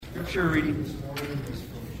scripture reading this morning is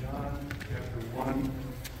from John chapter 1,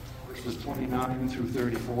 verses 29 through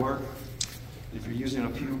 34. If you're using a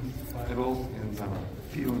Pew Bible and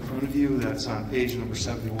pew in front of you, that's on page number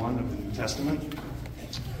 71 of the New Testament.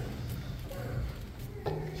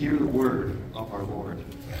 Hear the word of our Lord.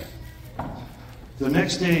 The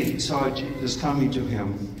next day he saw Jesus coming to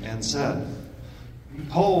him and said,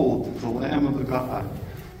 "Behold, the Lamb of God,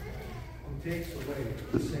 who takes away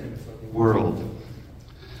the sins of the world.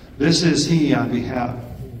 This is he on behalf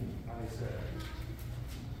of whom I said,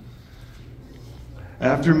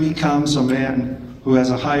 after me comes a man who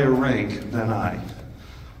has a higher rank than I,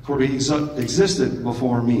 for he existed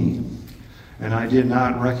before me, and I did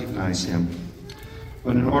not recognize him,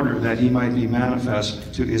 but in order that he might be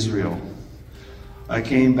manifest to Israel. I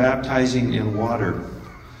came baptizing in water,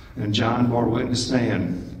 and John bore witness,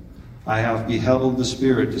 saying, I have beheld the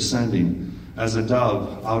Spirit descending as a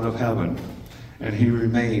dove out of heaven, and he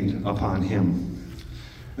remained upon him.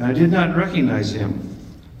 And I did not recognize him,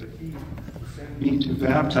 but he who sent me to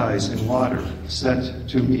baptize in water said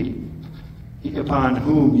to me, He upon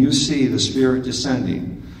whom you see the Spirit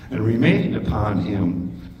descending and remaining upon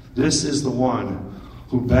him, this is the one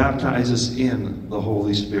who baptizes in the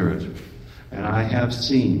Holy Spirit. And I have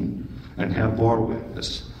seen and have bore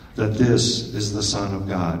witness that this is the Son of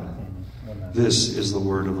God." Amen. This is the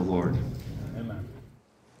word of the Lord. Amen.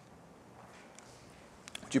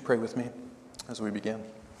 Would you pray with me as we begin?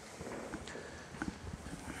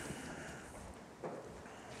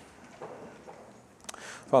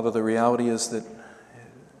 Father, the reality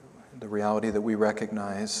that we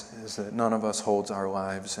recognize is that none of us holds our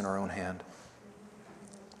lives in our own hand.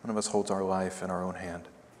 None of us holds our life in our own hand.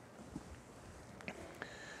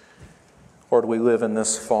 Lord, we live in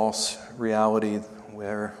this false reality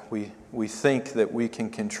where we think that we can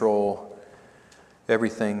control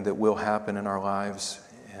everything that will happen in our lives,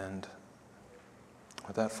 and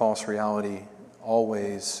that false reality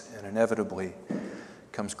always and inevitably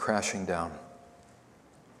comes crashing down.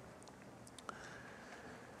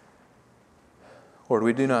 Lord,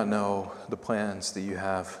 we do not know the plans that you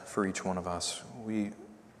have for each one of us.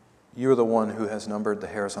 You are the one who has numbered the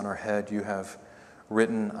hairs on our head. You have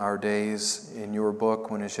written our days in your book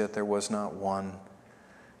when as yet there was not one.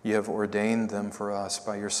 You have ordained them for us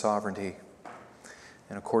by your sovereignty.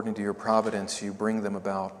 And according to your providence, you bring them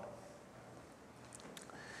about.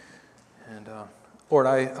 And Lord,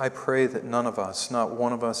 I pray that none of us, not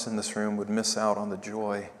one of us in this room, would miss out on the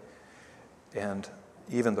joy and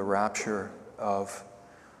even the rapture of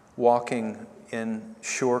walking in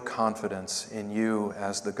sure confidence in you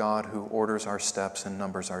as the God who orders our steps and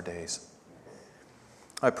numbers our days.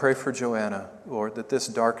 I pray for Joanna, Lord, that this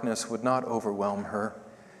darkness would not overwhelm her.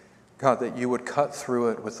 God, that you would cut through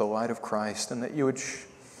it with the light of Christ, and that you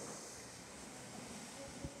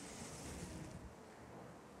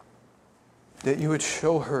would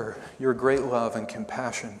show her your great love and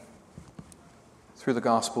compassion through the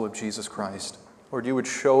gospel of Jesus Christ. Lord, you would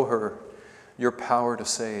show her your power to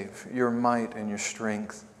save, your might and your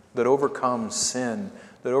strength that overcomes sin,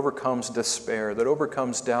 that overcomes despair, that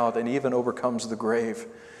overcomes doubt, and even overcomes the grave.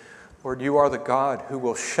 Lord, you are the God who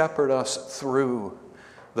will shepherd us through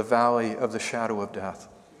the valley of the shadow of death.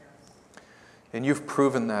 And you've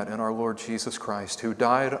proven that in our Lord Jesus Christ, who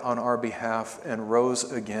died on our behalf and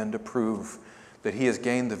rose again to prove that he has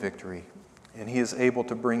gained the victory, and he is able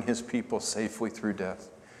to bring his people safely through death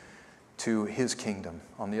to his kingdom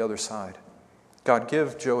on the other side. God,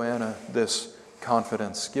 give Joanna this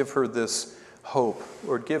confidence. Give her this hope.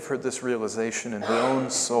 Lord, give her this realization in her own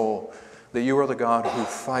soul that you are the God who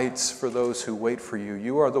fights for those who wait for you.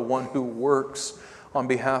 You are the one who works on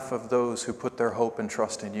behalf of those who put their hope and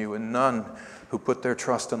trust in you, and none who put their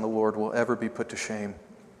trust in the Lord will ever be put to shame.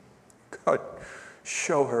 God,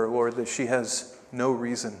 show her, Lord, that she has no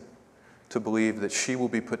reason to believe that she will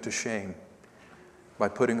be put to shame by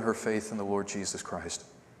putting her faith in the Lord Jesus Christ.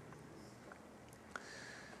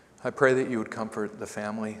 I pray that you would comfort the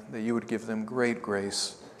family, that you would give them great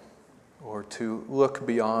grace, or to look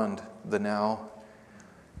beyond the now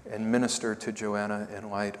and minister to Joanna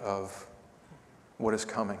in light of what is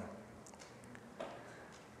coming.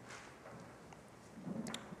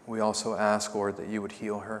 We also ask, Lord, that you would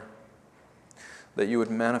heal her, that you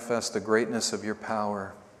would manifest the greatness of your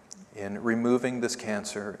power in removing this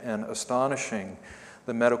cancer and astonishing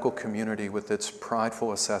the medical community with its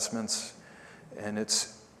prideful assessments and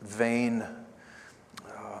its vain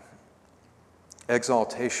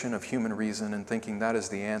exaltation of human reason and thinking that is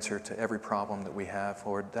the answer to every problem that we have.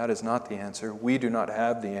 Lord, that is not the answer. We do not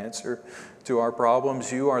have the answer to our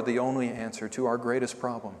problems. You are the only answer to our greatest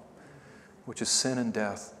problem, which is sin and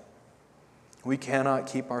death. We cannot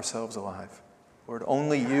keep ourselves alive. Lord,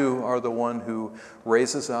 only you are the one who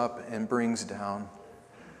raises up and brings down.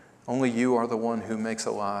 Only you are the one who makes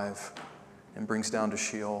alive and brings down to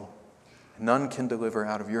Sheol. None can deliver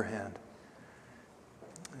out of your hand.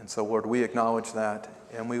 And so, Lord, we acknowledge that,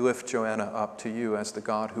 and we lift Joanna up to you as the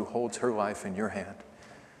God who holds her life in your hand.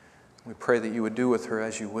 We pray that you would do with her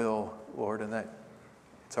as you will, Lord, and that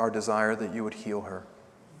it's our desire that you would heal her.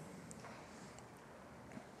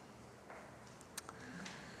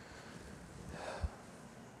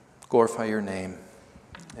 Glorify your name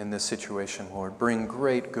in this situation, Lord. Bring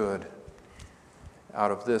great good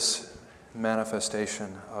out of this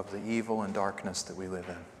manifestation of the evil and darkness that we live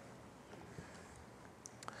in.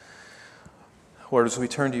 Lord, as we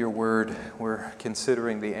turn to your word, we're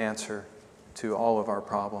considering the answer to all of our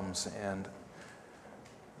problems and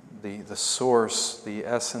the source, the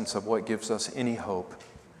essence of what gives us any hope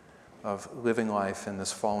of living life in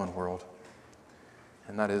this fallen world.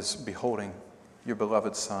 And that is beholding your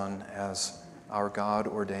beloved Son as our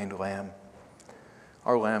God-ordained Lamb,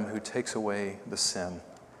 our Lamb who takes away the sin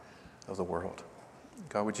of the world.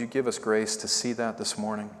 God, would you give us grace to see that this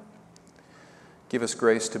morning? Give us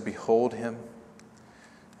grace to behold him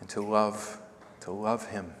and to love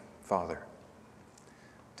him, Father,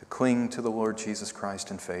 to cling to the Lord Jesus Christ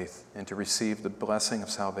in faith and to receive the blessing of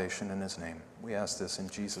salvation in his name. We ask this in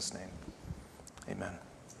Jesus' name. Amen.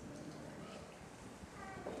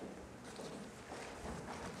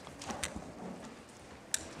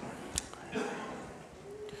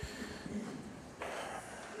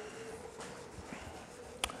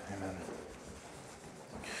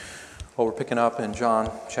 Well, we're picking up in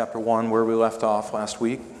John chapter 1 where we left off last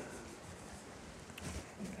week.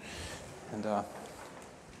 And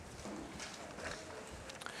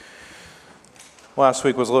last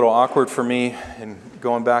week was a little awkward for me in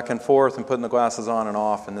going back and forth and putting the glasses on and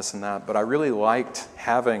off and this and that. But I really liked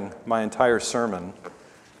having my entire sermon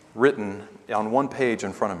written on one page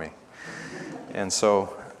in front of me. And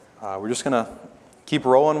so we're just going to keep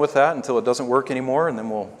rolling with that until it doesn't work anymore, and then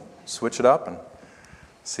we'll switch it up and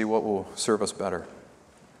see what will serve us better.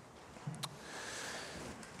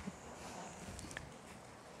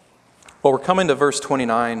 Well, we're coming to verse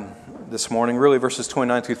 29 this morning, really verses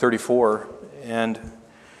 29 through 34. And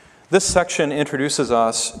this section introduces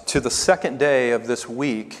us to the second day of this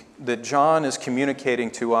week that John is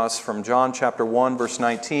communicating to us from John chapter 1, verse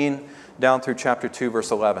 19, down through chapter 2,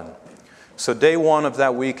 verse 11. So day one of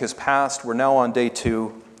that week has passed. We're now on day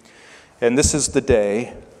 2. And this is the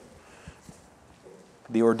day,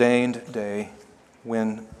 the ordained day,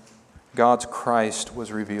 when God's Christ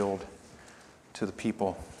was revealed to the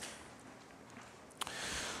people.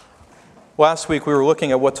 Last week we were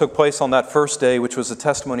looking at what took place on that first day, which was the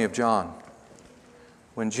testimony of John.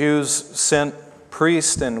 When Jews sent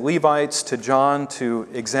priests and Levites to John to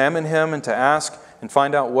examine him and to ask and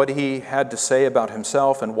find out what he had to say about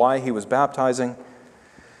himself and why he was baptizing,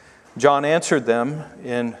 John answered them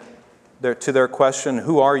to their question,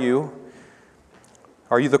 "Who are you?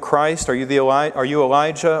 Are you the Christ? Are you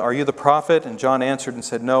Elijah? Are you the prophet?" And John answered and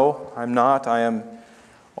said, "No, I'm not. I am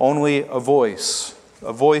only a voice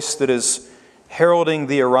that is heralding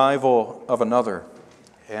the arrival of another."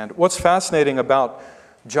 And what's fascinating about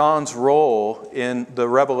John's role in the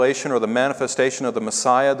revelation or the manifestation of the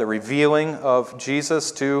Messiah, the revealing of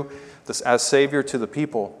Jesus as Savior to the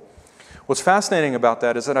people, what's fascinating about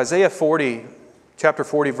that is that Isaiah 40, chapter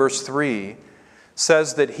 40, verse 3,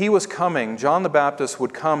 says that he was coming, John the Baptist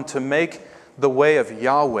would come to make the way of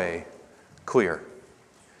Yahweh clear.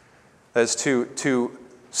 As to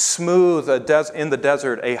smooth in the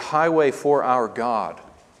desert a highway for our God.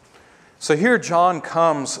 So here John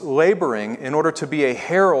comes laboring in order to be a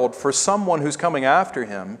herald for someone who's coming after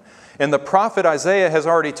him. And the prophet Isaiah has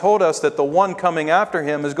already told us that the one coming after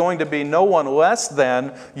him is going to be no one less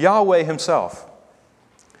than Yahweh himself.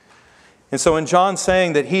 And so in John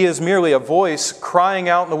saying that he is merely a voice crying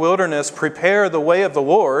out in the wilderness, "Prepare the way of the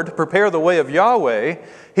Lord, prepare the way of Yahweh,"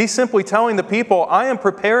 he's simply telling the people, I am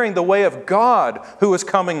preparing the way of God who is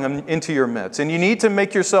coming into your midst. And you need to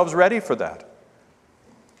make yourselves ready for that.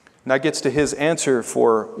 And that gets to his answer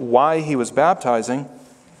for why he was baptizing.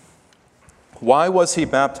 Why was he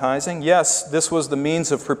baptizing? Yes, this was the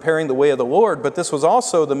means of preparing the way of the Lord, but this was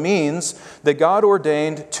also the means that God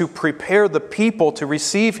ordained to prepare the people to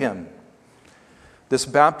receive him. This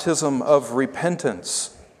baptism of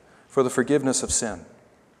repentance for the forgiveness of sin.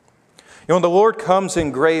 When the Lord comes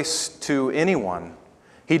in grace to anyone,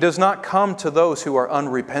 he does not come to those who are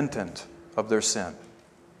unrepentant of their sin.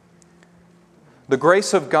 The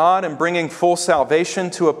grace of God in bringing full salvation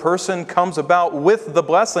to a person comes about with the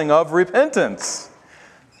blessing of repentance.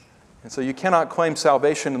 And so you cannot claim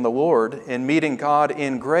salvation in the Lord and meeting God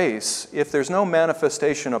in grace if there's no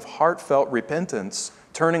manifestation of heartfelt repentance,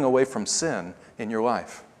 turning away from sin in your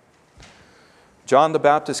life. John the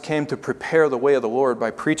Baptist came to prepare the way of the Lord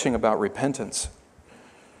by preaching about repentance.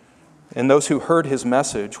 And those who heard his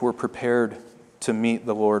message were prepared to meet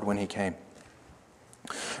the Lord when he came.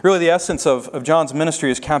 Really, the essence of John's ministry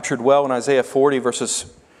is captured well in Isaiah 40,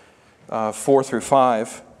 verses 4 through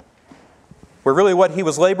 5, where really what he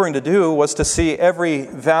was laboring to do was to see every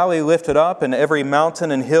valley lifted up and every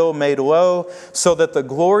mountain and hill made low, so that the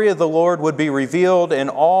glory of the Lord would be revealed and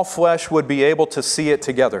all flesh would be able to see it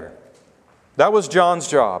together. That was John's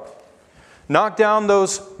job. Knock down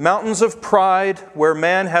those mountains of pride where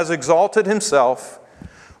man has exalted himself.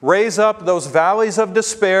 Raise up those valleys of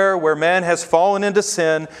despair where man has fallen into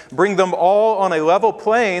sin. Bring them all on a level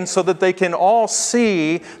plane so that they can all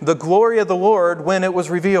see the glory of the Lord when it was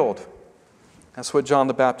revealed. That's what John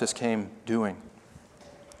the Baptist came doing.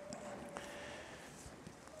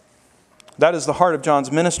 That is the heart of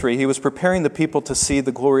John's ministry. He was preparing the people to see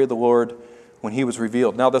the glory of the Lord when he was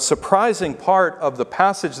revealed. Now, the surprising part of the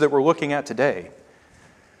passage that we're looking at today,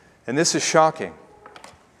 and this is shocking,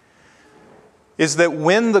 is that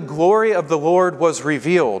when the glory of the Lord was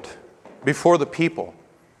revealed before the people,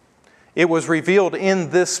 it was revealed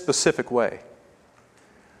in this specific way.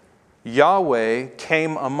 Yahweh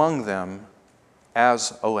came among them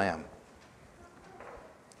as a lamb.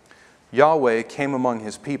 Yahweh came among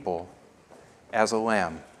his people as a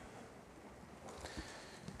lamb.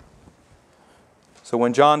 So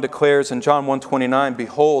when John declares in John 1:29,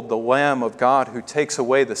 "Behold, the Lamb of God who takes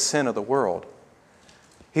away the sin of the world,"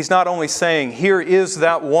 he's not only saying, here is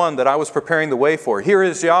that one that I was preparing the way for. Here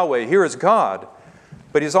is Yahweh, here is God.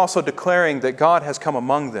 But he's also declaring that God has come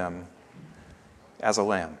among them as a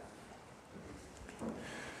lamb.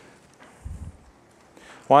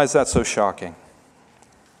 Why is that so shocking?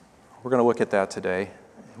 We're going to look at that today.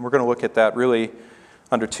 We're going to look at that really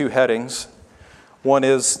under two headings. One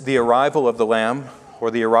is the arrival of the Lamb, or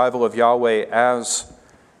the arrival of Yahweh as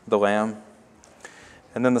the Lamb.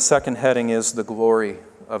 And then the second heading is the glory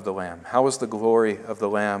of the Lamb. How is the glory of the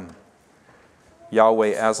Lamb,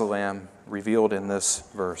 Yahweh as a Lamb, revealed in this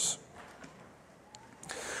verse?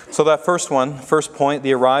 So that first point,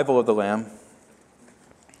 the arrival of the Lamb.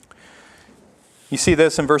 You see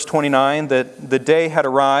this in verse 29, that the day had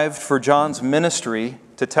arrived for John's ministry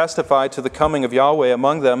to testify to the coming of Yahweh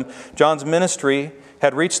among them. John's ministry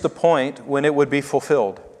had reached the point when it would be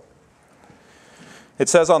fulfilled. It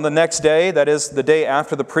says on the next day, that is the day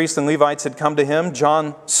after the priests and Levites had come to him,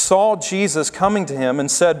 John saw Jesus coming to him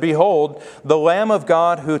and said, "Behold, the Lamb of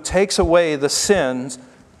God who takes away the sins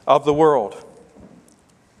of the world."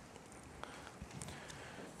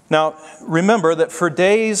 Now, remember that for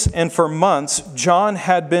days and for months, John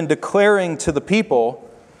had been declaring to the people,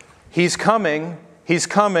 "He's coming, He's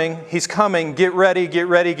coming, He's coming, get ready, get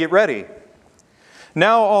ready, get ready."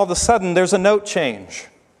 Now, all of a sudden, there's a note change.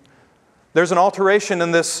 There's an alteration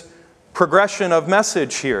in this progression of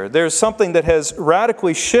message here. There's something that has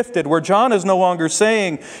radically shifted where John is no longer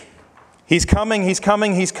saying, "He's coming, He's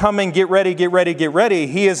coming, He's coming, get ready, get ready, get ready."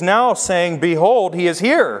 He is now saying, "Behold, He is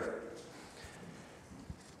here."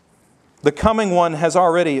 The coming one has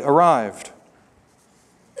already arrived.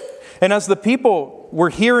 And as the people were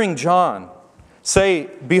hearing John say,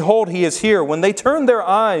 "Behold, He is here," when they turned their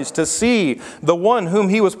eyes to see the one whom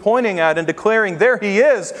he was pointing at and declaring, "There He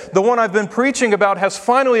is, the one I've been preaching about has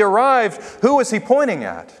finally arrived," who is He pointing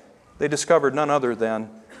at? They discovered none other than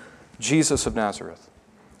Jesus of Nazareth,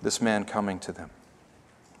 this man coming to them.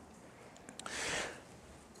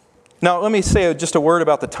 Now, let me say just a word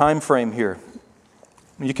about the time frame here.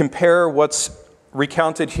 When you compare what's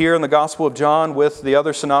recounted here in the Gospel of John with the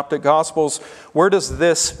other synoptic Gospels, where does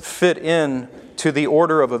this fit in to the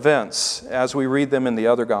order of events as we read them in the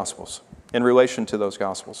other Gospels in relation to those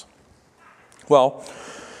Gospels? Well,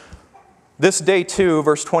 this day 2,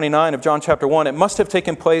 verse 29 of John chapter 1, it must have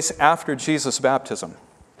taken place after Jesus' baptism.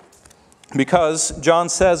 Because John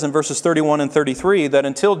says in verses 31 and 33 that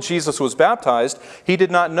until Jesus was baptized, he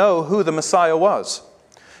did not know who the Messiah was.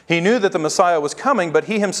 He knew that the Messiah was coming, but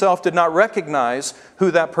he himself did not recognize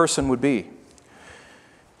who that person would be.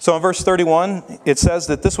 So in verse 31, it says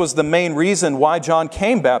that this was the main reason why John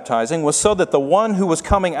came baptizing, was so that the one who was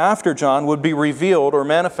coming after John would be revealed or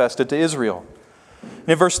manifested to Israel. And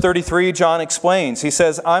in verse 33, John explains, he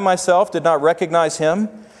says, "I myself did not recognize him,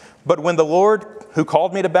 but when the Lord who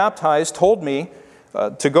called me to baptize told me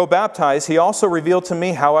to go baptize, he also revealed to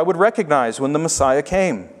me how I would recognize when the Messiah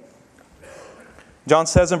came." John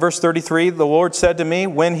says in verse 33, "The Lord said to me,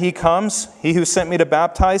 when he comes, he who sent me to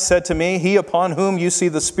baptize said to me, he upon whom you see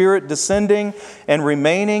the Spirit descending and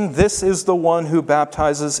remaining, this is the one who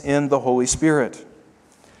baptizes in the Holy Spirit."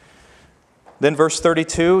 Then verse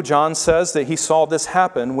 32, John says that he saw this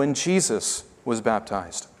happen when Jesus was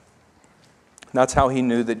baptized. That's how he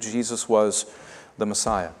knew that Jesus was the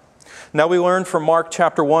Messiah. Now we learn from Mark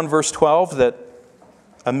chapter 1, verse 12, that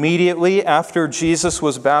immediately after Jesus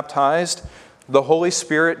was baptized, the Holy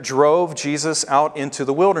Spirit drove Jesus out into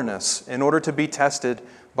the wilderness in order to be tested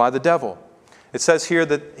by the devil. It says here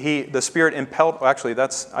that the Spirit impelled, I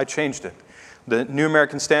changed it. The New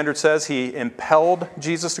American Standard says he impelled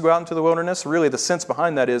Jesus to go out into the wilderness. Really, the sense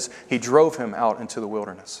behind that is he drove him out into the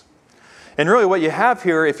wilderness. And really what you have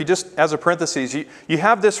here, if you just, as a parenthesis, you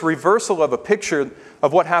have this reversal of a picture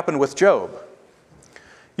of what happened with Job.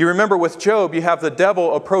 You remember with Job, you have the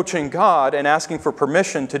devil approaching God and asking for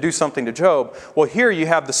permission to do something to Job. Well, here you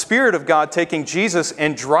have the Spirit of God taking Jesus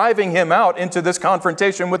and driving him out into this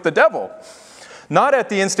confrontation with the devil. Not at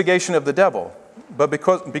the instigation of the devil, but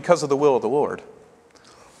because of the will of the Lord.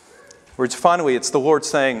 Whereas finally it's the Lord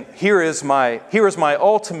saying, here is my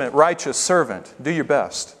ultimate righteous servant. Do your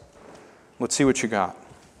best. Let's see what you got.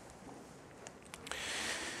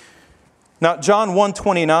 Now, John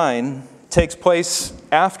 1:29 takes place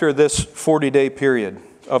after this 40-day period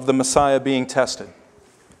of the Messiah being tested.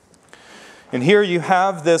 And here you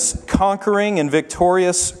have this conquering and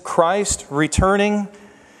victorious Christ returning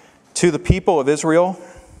to the people of Israel,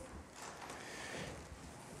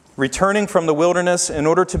 returning from the wilderness in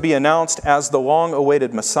order to be announced as the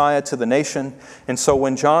long-awaited Messiah to the nation. And so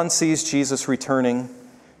when John sees Jesus returning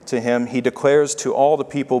to him, he declares to all the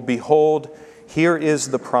people, "Behold, here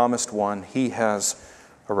is the promised one. He has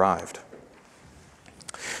arrived."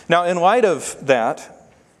 Now, in light of that,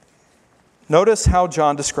 notice how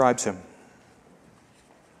John describes him.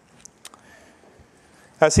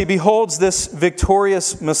 As he beholds this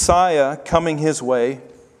victorious Messiah coming his way,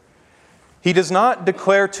 he does not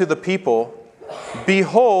declare to the people,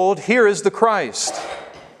 "Behold, here is the Christ."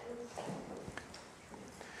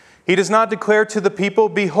 He does not declare to the people,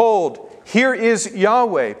 "Behold, here is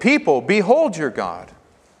Yahweh." People, behold your God.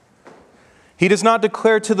 He does not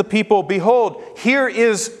declare to the people, "Behold, here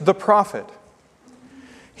is the prophet."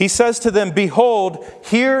 He says to them, "Behold,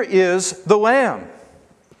 here is the Lamb.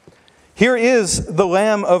 Here is the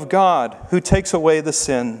Lamb of God who takes away the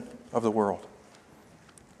sin of the world."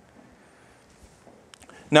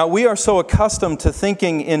 Now, we are so accustomed to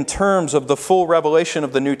thinking in terms of the full revelation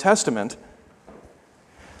of the New Testament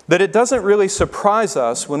that it doesn't really surprise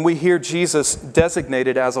us when we hear Jesus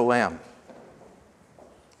designated as a lamb.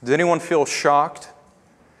 Did anyone feel shocked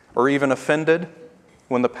or even offended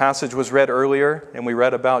when the passage was read earlier and we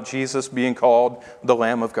read about Jesus being called the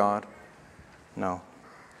Lamb of God? No.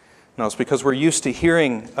 No, it's because we're used to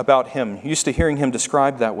hearing about him, used to hearing him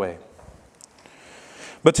described that way.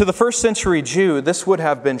 But to the first century Jew, this would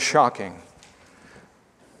have been shocking.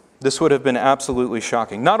 This would have been absolutely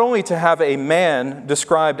shocking. Not only to have a man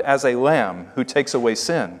described as a lamb who takes away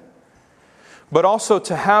sin, but also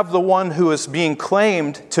to have the one who is being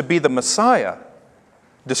claimed to be the Messiah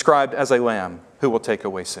described as a lamb who will take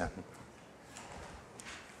away sin.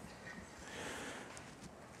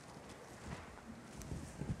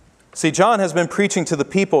 See, John has been preaching to the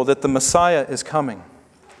people that the Messiah is coming.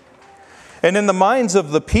 And in the minds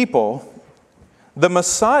of the people, the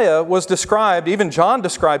Messiah was described, even John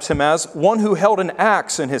describes him as one who held an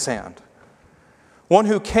axe in his hand. One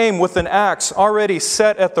who came with an axe already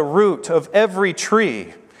set at the root of every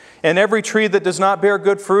tree. And every tree that does not bear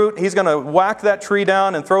good fruit, he's going to whack that tree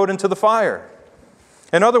down and throw it into the fire.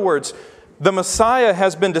 In other words, the Messiah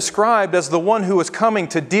has been described as the one who is coming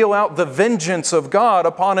to deal out the vengeance of God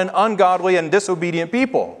upon an ungodly and disobedient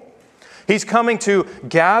people. He's coming to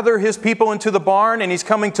gather his people into the barn, and he's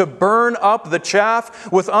coming to burn up the chaff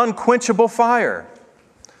with unquenchable fire.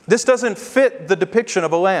 This doesn't fit the depiction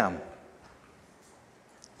of a lamb.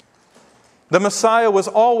 The Messiah was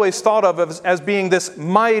always thought of as being this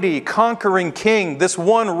mighty, conquering king, this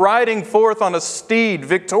one riding forth on a steed,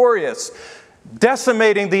 victorious,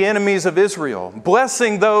 decimating the enemies of Israel,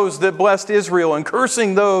 blessing those that blessed Israel and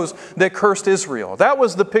cursing those that cursed Israel. That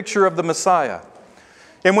was the picture of the Messiah.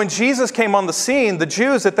 And when Jesus came on the scene, the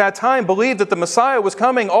Jews at that time believed that the Messiah was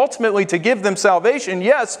coming ultimately to give them salvation,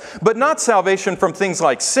 yes, but not salvation from things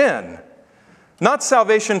like sin. Not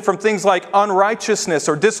salvation from things like unrighteousness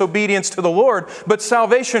or disobedience to the Lord, but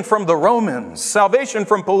salvation from the Romans, salvation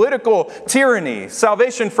from political tyranny,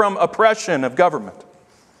 salvation from oppression of government.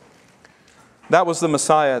 That was the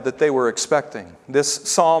Messiah that they were expecting, this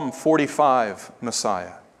Psalm 45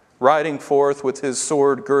 Messiah, riding forth with his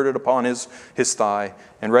sword girded upon his thigh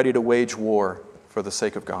and ready to wage war for the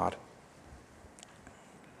sake of God.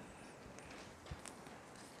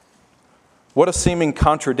 What a seeming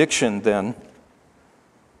contradiction, then,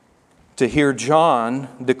 to hear John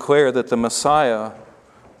declare that the Messiah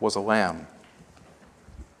was a lamb.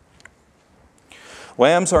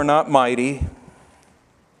 Lambs are not mighty.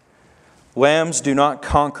 Lambs do not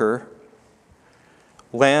conquer.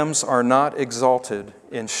 Lambs are not exalted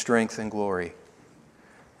in strength and glory.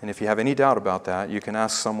 And if you have any doubt about that, you can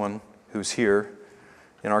ask someone who's here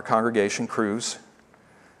in our congregation, Cruz,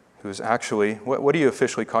 who's actually, what do you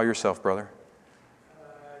officially call yourself, brother?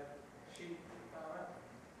 Sheep farmer.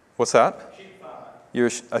 What's that? Sheep farmer. You're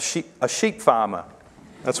a sheep farmer.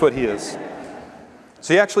 That's what he is.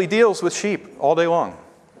 So he actually deals with sheep all day long.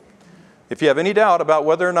 If you have any doubt about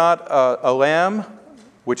whether or not a lamb,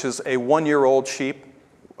 which is a 1-year-old sheep,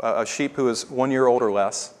 a sheep who is 1 year old or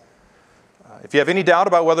less, if you have any doubt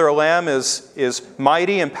about whether a lamb is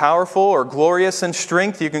mighty and powerful or glorious in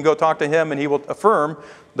strength, you can go talk to him and he will affirm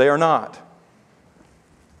they are not.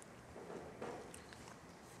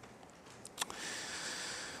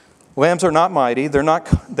 Lambs are not mighty.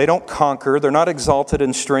 They don't conquer. They're not exalted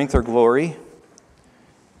in strength or glory.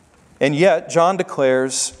 And yet, John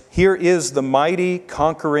declares, here is the mighty,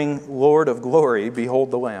 conquering Lord of glory. Behold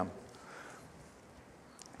the Lamb.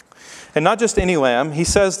 And not just any lamb. He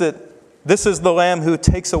says that this is the Lamb who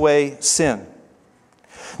takes away sin.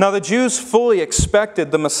 Now, the Jews fully expected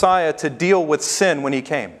the Messiah to deal with sin when he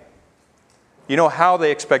came. You know how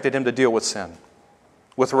they expected him to deal with sin?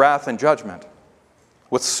 With wrath and judgment.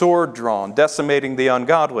 With sword drawn, decimating the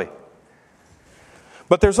ungodly.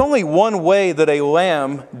 But there's only one way that a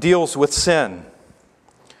lamb deals with sin.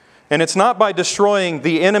 And it's not by destroying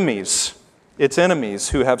the enemies, its enemies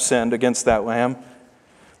who have sinned against that lamb.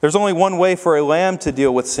 There's only one way for a lamb to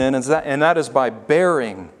deal with sin, and that is by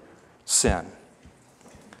bearing sin.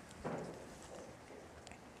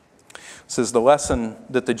 This is the lesson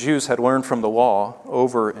that the Jews had learned from the law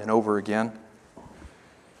over and over again.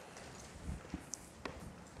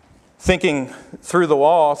 Thinking through the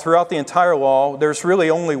law, throughout the entire law, there's really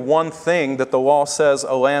only one thing that the law says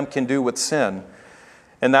a lamb can do with sin,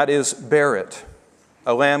 and that is bear it.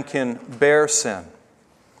 A lamb can bear sin.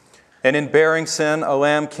 And in bearing sin, a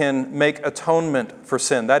lamb can make atonement for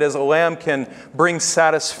sin. That is, a lamb can bring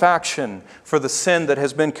satisfaction for the sin that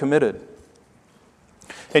has been committed.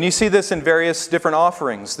 And you see this in various different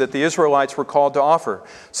offerings that the Israelites were called to offer.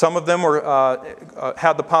 Some of them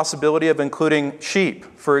had the possibility of including sheep.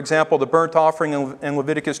 For example, the burnt offering in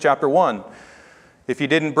Leviticus chapter 1. If you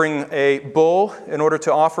didn't bring a bull in order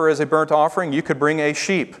to offer as a burnt offering, you could bring a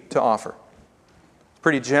sheep to offer.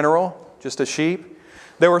 Pretty general, just a sheep.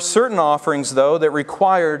 There were certain offerings, though, that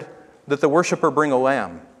required that the worshiper bring a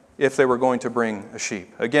lamb if they were going to bring a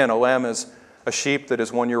sheep. Again, a lamb is a sheep that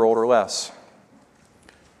is 1 year old or less.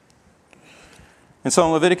 And so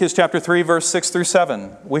in Leviticus chapter 3, verse 6 through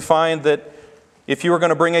 7, we find that if you were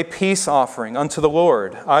going to bring a peace offering unto the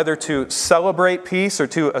Lord, either to celebrate peace or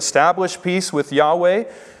to establish peace with Yahweh,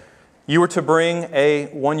 you were to bring a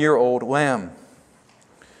 1 year old lamb.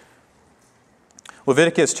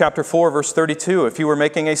 Leviticus chapter 4, verse 32, if you were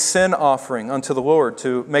making a sin offering unto the Lord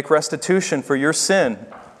to make restitution for your sin,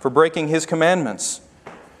 for breaking His commandments,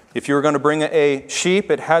 if you were going to bring a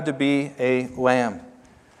sheep, it had to be a lamb.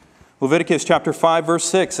 Leviticus chapter 5, verse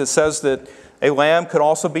 6, it says that a lamb could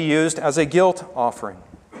also be used as a guilt offering.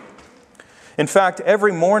 In fact,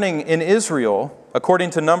 every morning in Israel,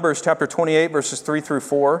 according to Numbers chapter 28, verses 3 through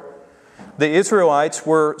 4, the Israelites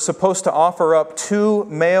were supposed to offer up 2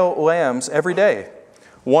 male lambs every day,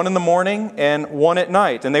 one in the morning and one at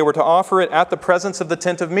night. And they were to offer it at the presence of the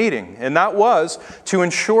tent of meeting. And that was to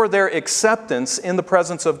ensure their acceptance in the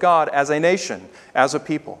presence of God as a nation, as a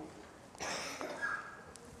people.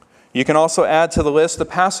 You can also add to the list the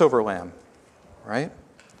Passover lamb, right?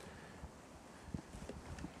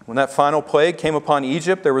 When that final plague came upon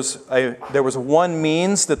Egypt, there was one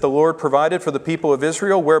means that the Lord provided for the people of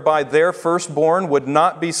Israel whereby their firstborn would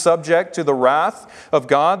not be subject to the wrath of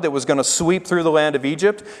God that was going to sweep through the land of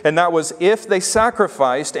Egypt. And that was if they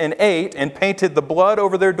sacrificed and ate and painted the blood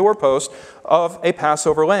over their doorpost of a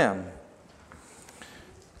Passover lamb.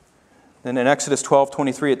 And in Exodus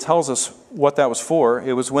 12:23, it tells us what that was for.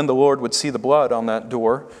 It was when the Lord would see the blood on that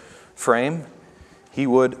door frame, He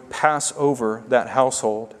would pass over that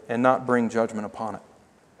household and not bring judgment upon it.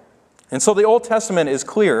 And so the Old Testament is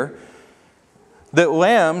clear that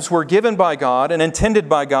lambs were given by God and intended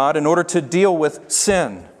by God in order to deal with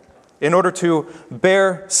sin, in order to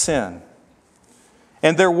bear sin.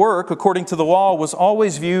 And their work, according to the law, was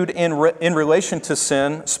always viewed in relation to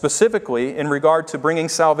sin, specifically in regard to bringing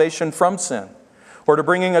salvation from sin, or to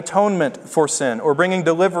bringing atonement for sin, or bringing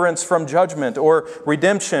deliverance from judgment, or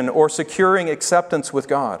redemption, or securing acceptance with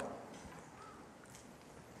God.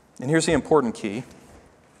 And here's the important key.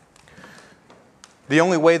 The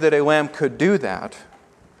only way that a lamb could do that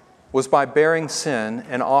was by bearing sin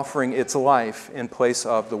and offering its life in place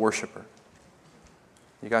of the worshiper.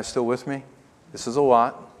 You guys still with me? This is a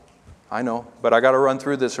lot, I know, but I got to run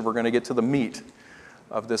through this if we're going to get to the meat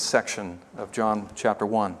of this section of John chapter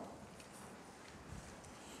 1.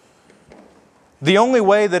 The only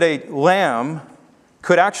way that a lamb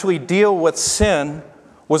could actually deal with sin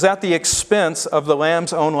was at the expense of the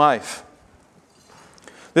lamb's own life.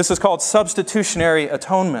 This is called substitutionary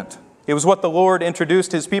atonement. It was what the Lord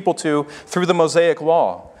introduced His people to through the Mosaic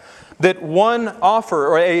Law. That one offer,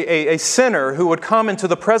 or a sinner who would come into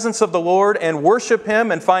the presence of the Lord and worship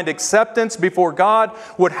Him and find acceptance before God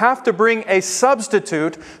would have to bring a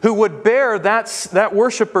substitute who would bear that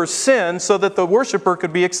worshiper's sin so that the worshiper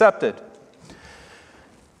could be accepted.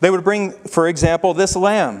 They would bring, for example, this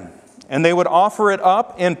lamb, and they would offer it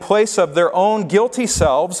up in place of their own guilty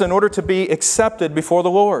selves in order to be accepted before the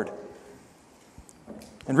Lord.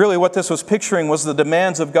 And really what this was picturing was the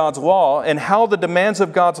demands of God's law and how the demands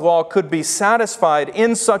of God's law could be satisfied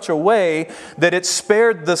in such a way that it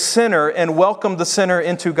spared the sinner and welcomed the sinner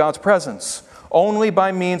into God's presence, only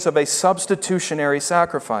by means of a substitutionary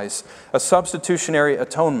sacrifice, a substitutionary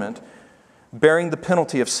atonement, bearing the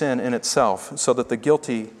penalty of sin in itself so that the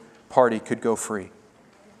guilty party could go free.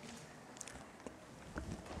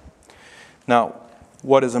 Now,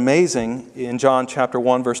 what is amazing in John chapter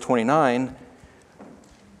 1, verse 29,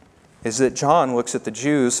 is that John looks at the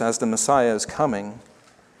Jews as the Messiah is coming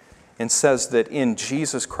and says that in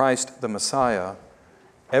Jesus Christ the Messiah,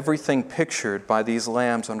 everything pictured by these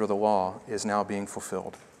lambs under the law is now being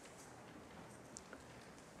fulfilled.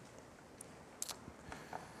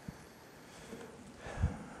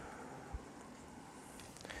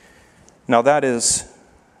 Now that is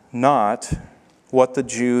not what the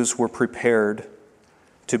Jews were prepared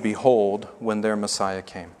to behold when their Messiah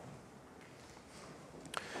came.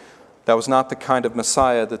 That was not the kind of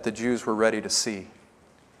Messiah that the Jews were ready to see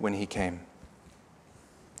when He came.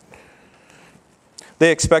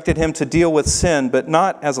 They expected Him to deal with sin, but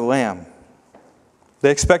not as a lamb. They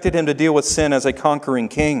expected Him to deal with sin as a conquering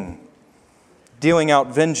king, dealing out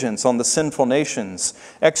vengeance on the sinful nations,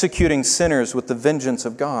 executing sinners with the vengeance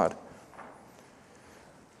of God.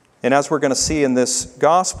 And as we're going to see in this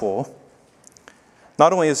gospel,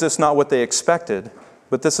 not only is this not what they expected,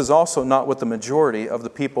 but this is also not what the majority of the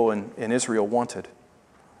people in Israel wanted.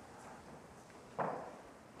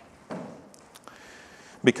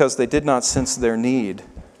 Because they did not sense their need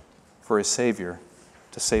for a Savior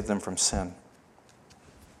to save them from sin.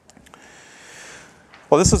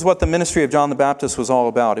 Well, this is what the ministry of John the Baptist was all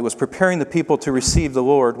about. It was preparing the people to receive the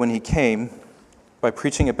Lord when He came by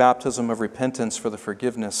preaching a baptism of repentance for the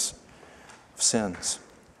forgiveness of sins.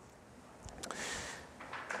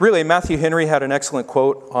 Really, Matthew Henry had an excellent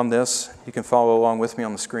quote on this. You can follow along with me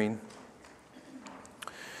on the screen.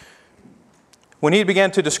 When he began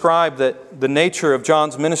to describe the nature of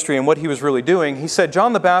John's ministry and what he was really doing, he said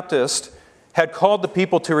John the Baptist had called the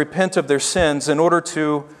people to repent of their sins in order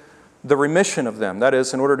to the remission of them, that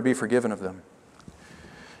is, in order to be forgiven of them.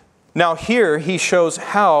 Now here he shows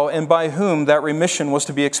how and by whom that remission was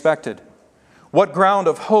to be expected. What ground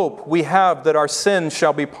of hope we have that our sins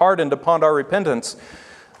shall be pardoned upon our repentance,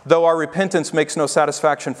 though our repentance makes no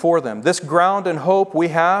satisfaction for them. This ground and hope we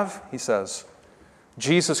have, he says,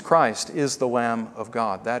 Jesus Christ is the Lamb of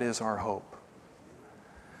God. That is our hope.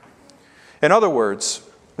 In other words,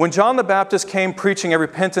 when John the Baptist came preaching a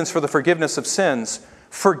repentance for the forgiveness of sins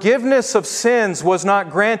was not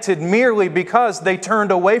granted merely because they turned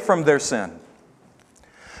away from their sin.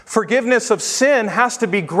 Forgiveness of sin has to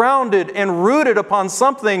be grounded and rooted upon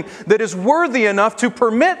something that is worthy enough to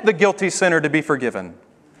permit the guilty sinner to be forgiven.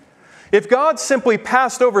 If God simply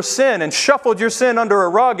passed over sin and shuffled your sin under a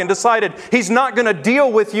rug and decided He's not going to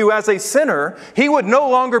deal with you as a sinner, He would no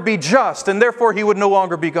longer be just, and therefore He would no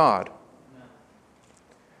longer be God.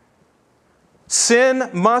 Sin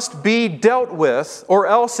must be dealt with, or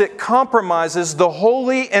else it compromises the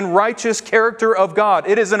holy and righteous character of God.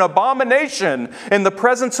 It is an abomination in the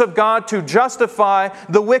presence of God to justify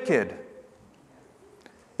the wicked.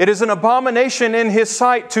 It is an abomination in His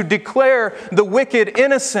sight to declare the wicked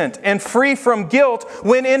innocent and free from guilt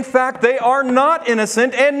when in fact they are not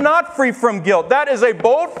innocent and not free from guilt. That is a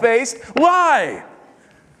bold-faced lie.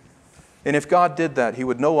 And if God did that, He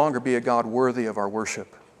would no longer be a God worthy of our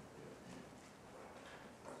worship.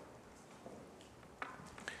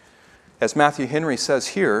 as Matthew Henry says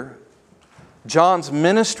here, John's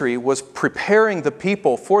ministry was preparing the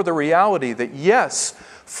people for the reality that, yes,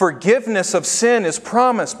 forgiveness of sin is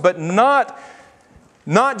promised, but not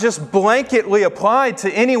just blanketly applied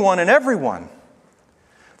to anyone and everyone.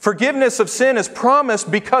 Forgiveness of sin is promised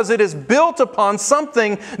because it is built upon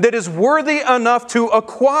something that is worthy enough to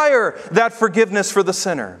acquire that forgiveness for the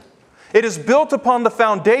sinner. It is built upon the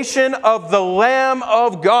foundation of the Lamb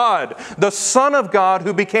of God, the Son of God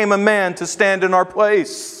who became a man to stand in our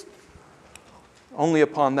place. Only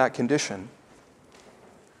upon that condition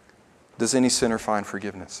does any sinner find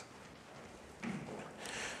forgiveness.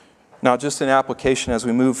 Now, just an application as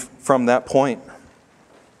we move from that point.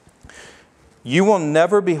 You will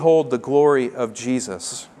never behold the glory of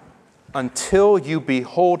Jesus until you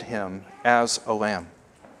behold Him as a lamb.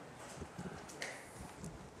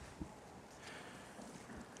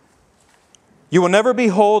 You will never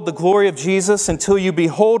behold the glory of Jesus until you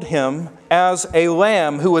behold Him as a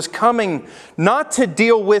lamb who is coming not to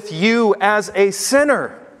deal with you as a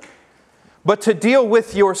sinner, but to deal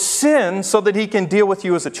with your sin so that He can deal with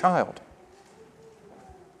you as a child.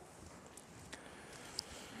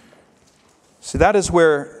 So that is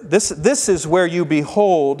where, this is where you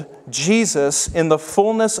behold Jesus in the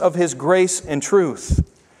fullness of His grace and truth.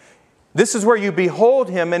 This is where you behold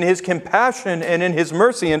Him in His compassion and in His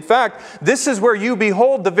mercy. In fact, this is where you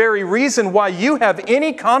behold the very reason why you have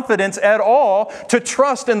any confidence at all to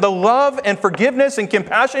trust in the love and forgiveness and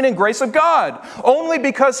compassion and grace of God. Only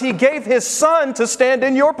because He gave His Son to stand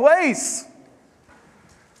in your place.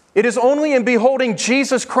 It is only in beholding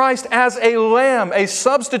Jesus Christ as a lamb, a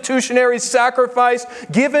substitutionary sacrifice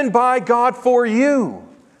given by God for you,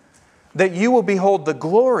 that you will behold the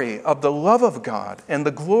glory of the love of God and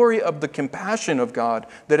the glory of the compassion of God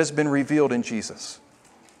that has been revealed in Jesus.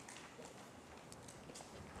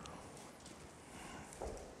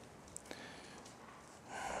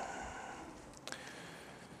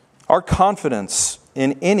 Our confidence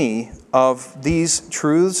in any of these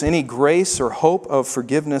truths, any grace or hope of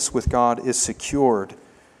forgiveness with God is secured,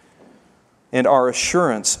 and our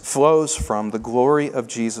assurance flows from the glory of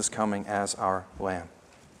Jesus coming as our Lamb.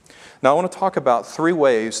 Now I want to talk about 3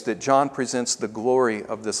 ways that John presents the glory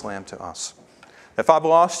of this Lamb to us. If I've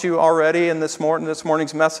lost you already in this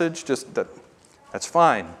morning's message, that's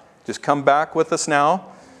fine. Just come back with us now.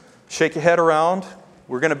 Shake your head around.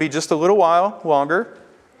 We're going to be just a little while longer.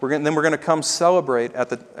 Then we're going to come celebrate at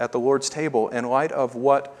the Lord's table in light of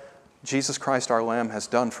what Jesus Christ our Lamb has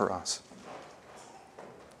done for us.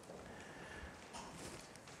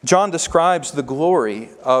 John describes the glory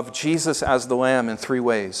of Jesus as the Lamb in 3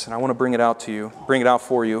 ways, and I want to bring it out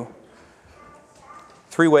for you.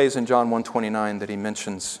 3 ways in John 1:29 that he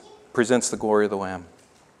presents the glory of the Lamb.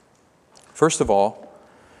 First of all,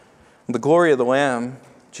 the glory of the Lamb,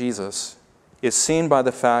 Jesus, is seen by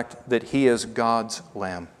the fact that He is God's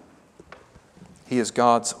Lamb. He is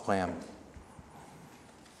God's Lamb.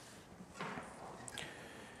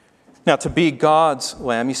 Now, to be God's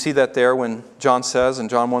Lamb, you see that there when John says in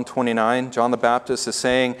John 1:29, John the Baptist is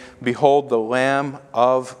saying, "Behold the Lamb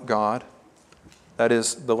of God." That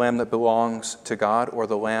is the Lamb that belongs to God, or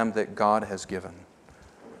the Lamb that God has given.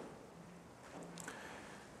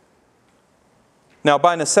 Now,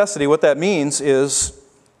 by necessity, what that means is,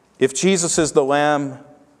 if Jesus is the Lamb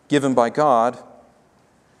given by God,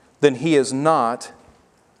 then He is not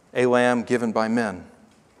a lamb given by men.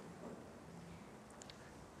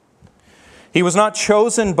 He was not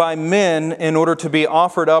chosen by men in order to be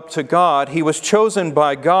offered up to God. He was chosen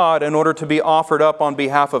by God in order to be offered up on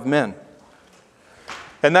behalf of men.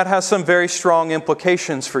 And that has some very strong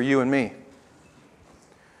implications for you and me.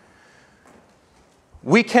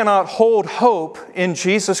 We cannot hold hope in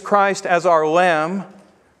Jesus Christ as our Lamb,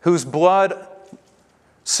 whose blood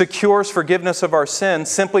secures forgiveness of our sins,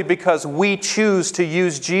 simply because we choose to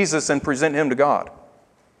use Jesus and present Him to God.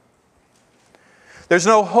 There's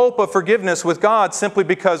no hope of forgiveness with God simply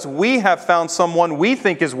because we have found someone we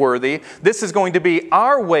think is worthy. This is going to be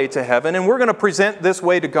our way to heaven, and we're going to present this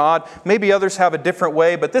way to God. Maybe others have a different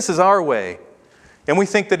way, but this is our way. And we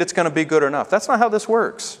think that it's going to be good enough. That's not how this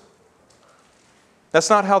works. That's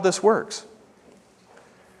not how this works.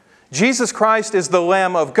 Jesus Christ is the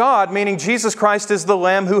Lamb of God, meaning Jesus Christ is the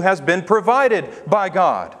Lamb who has been provided by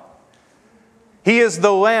God. He is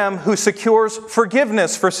the Lamb who secures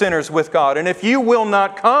forgiveness for sinners with God. And if you will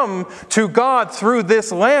not come to God through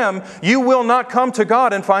this Lamb, you will not come to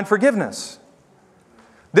God and find forgiveness.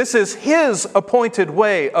 This is His appointed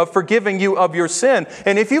way of forgiving you of your sin.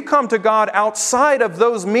 And if you come to God outside of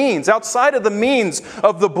those means, outside of the means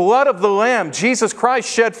of the blood of the Lamb Jesus Christ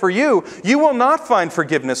shed for you, you will not find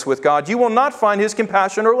forgiveness with God. You will not find His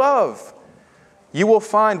compassion or love. You will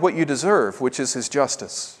find what you deserve, which is His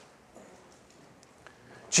justice.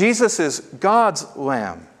 Jesus is God's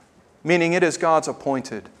Lamb, meaning it is God's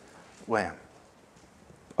appointed Lamb,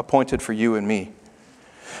 appointed for you and me.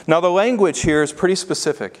 Now, the language here is pretty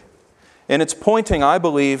specific, and it's pointing, I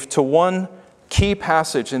believe, to one key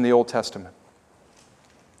passage in the Old Testament.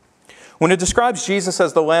 When it describes Jesus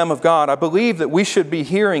as the Lamb of God, I believe that we should be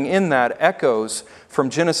hearing in that echoes from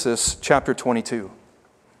Genesis chapter 22.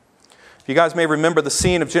 You guys may remember the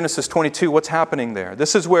scene of Genesis 22. What's happening there?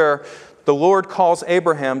 This is where the Lord calls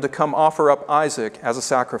Abraham to come offer up Isaac as a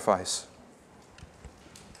sacrifice.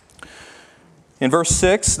 In verse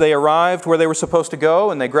 6, they arrived where they were supposed to go,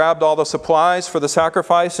 and they grabbed all the supplies for the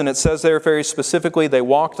sacrifice, and it says there very specifically, they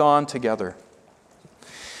walked on together.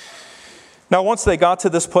 Now, once they got to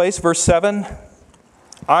this place, verse 7,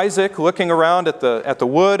 Isaac, looking around at the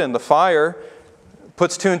wood and the fire,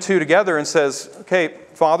 puts two and two together and says, okay,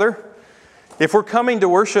 Father, if we're coming to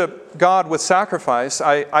worship God with sacrifice,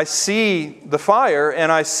 I see the fire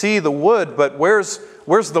and I see the wood, but where's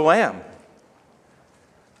the lamb?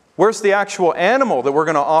 Where's the actual animal that we're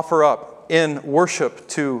going to offer up in worship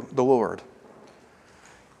to the Lord?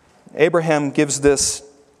 Abraham gives this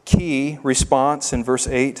key response in verse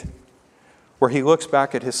 8, where he looks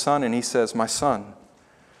back at his son and he says, my son,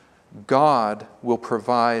 God will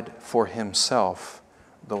provide for Himself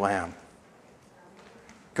the lamb.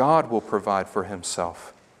 God will provide for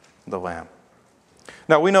Himself the lamb.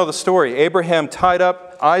 Now we know the story. Abraham tied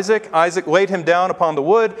up Isaac. Isaac laid him down upon the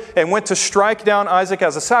wood and went to strike down Isaac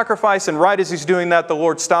as a sacrifice. And right as he's doing that, the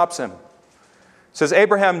Lord stops him. Says,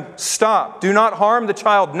 Abraham, stop. Do not harm the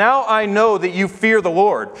child. Now I know that you fear the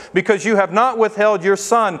Lord, because you have not withheld your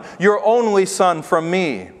son, your only son, from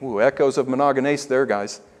me. Ooh, echoes of monogenes there,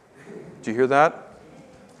 guys. Did you hear that?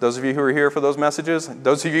 Those of you who are here for those messages,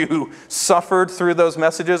 those of you who suffered through those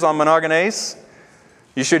messages on monogenes,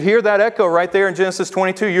 you should hear that echo right there in Genesis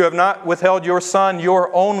 22. You have not withheld your son,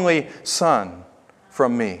 your only son,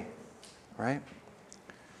 from me. Right?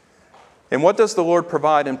 And what does the Lord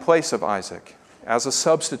provide in place of Isaac as a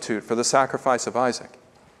substitute for the sacrifice of Isaac?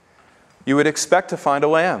 You would expect to find a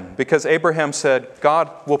lamb, because Abraham said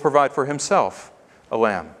God will provide for Himself a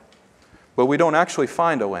lamb. But we don't actually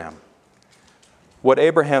find a lamb. What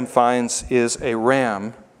Abraham finds is a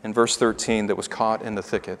ram, in verse 13, that was caught in the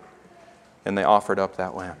thicket. And they offered up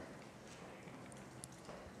that lamb.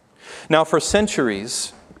 Now, for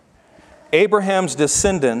centuries, Abraham's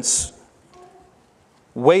descendants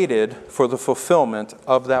waited for the fulfillment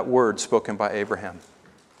of that word spoken by Abraham.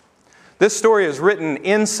 This story is written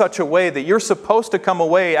in such a way that you're supposed to come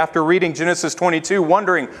away after reading Genesis 22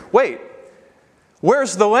 wondering, wait,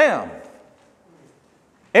 where's the lamb?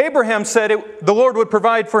 Abraham said the Lord would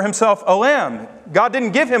provide for Himself a lamb. God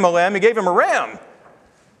didn't give him a lamb, He gave him a ram.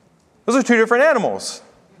 Those are two different animals.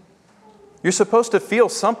 You're supposed to feel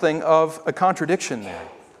something of a contradiction there.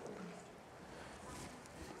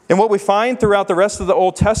 And what we find throughout the rest of the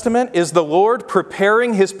Old Testament is the Lord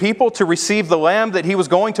preparing His people to receive the lamb that He was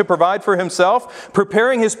going to provide for Himself,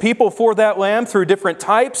 preparing His people for that lamb through different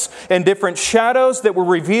types and different shadows that were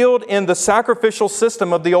revealed in the sacrificial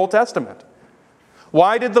system of the Old Testament.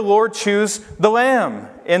 Why did the Lord choose the lamb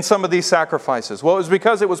in some of these sacrifices? Well, it was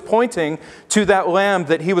because it was pointing to that lamb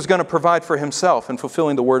that He was going to provide for Himself and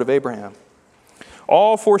fulfilling the word of Abraham.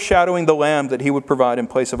 All foreshadowing the lamb that He would provide in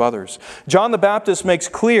place of others. John the Baptist makes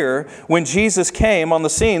clear when Jesus came on the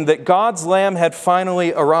scene that God's lamb had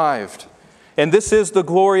finally arrived. And this is the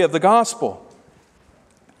glory of the gospel.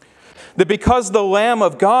 That because the Lamb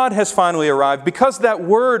of God has finally arrived, because that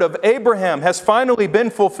word of Abraham has finally been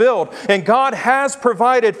fulfilled, and God has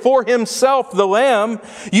provided for Himself the Lamb,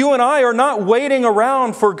 you and I are not waiting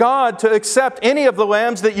around for God to accept any of the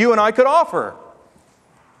lambs that you and I could offer.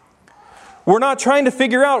 We're not trying to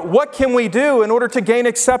figure out what can we do in order to gain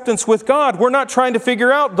acceptance with God. We're not trying to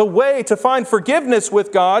figure out the way to find forgiveness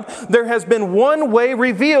with God. There has been one way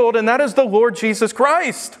revealed, and that is the Lord Jesus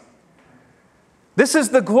Christ. This is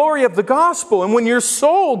the glory of the gospel. And when your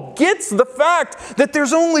soul gets the fact that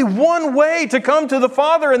there's only one way to come to the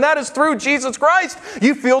Father, and that is through Jesus Christ,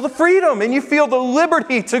 you feel the freedom and you feel the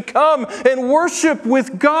liberty to come and worship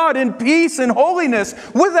with God in peace and holiness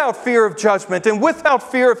without fear of judgment and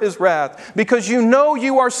without fear of His wrath, because you know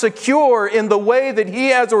you are secure in the way that He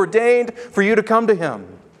has ordained for you to come to Him.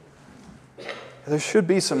 There should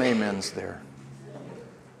be some amens there.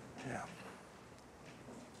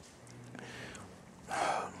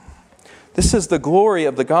 This is the glory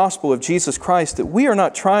of the gospel of Jesus Christ, that we are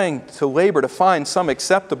not trying to labor to find some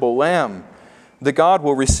acceptable lamb that God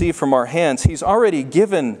will receive from our hands. He's already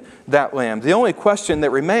given that lamb. The only question that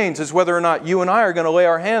remains is whether or not you and I are going to lay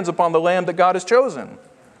our hands upon the lamb that God has chosen.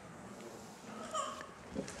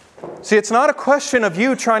 See, it's not a question of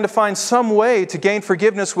you trying to find some way to gain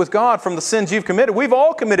forgiveness with God from the sins you've committed. We've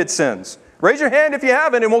all committed sins. Raise your hand if you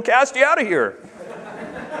haven't, and we'll cast you out of here.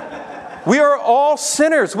 We are all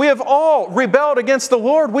sinners. We have all rebelled against the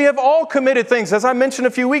Lord. We have all committed things, as I mentioned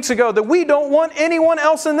a few weeks ago, that we don't want anyone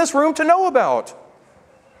else in this room to know about.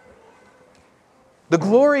 The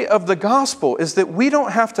glory of the gospel is that we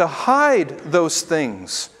don't have to hide those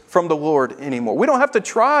things from the Lord anymore. We don't have to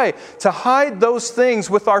try to hide those things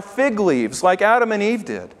with our fig leaves like Adam and Eve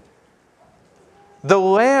did. The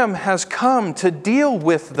Lamb has come to deal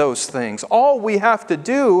with those things. All we have to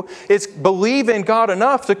do is believe in God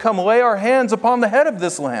enough to come lay our hands upon the head of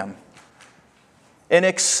this Lamb and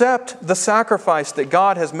accept the sacrifice that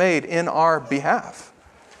God has made in our behalf.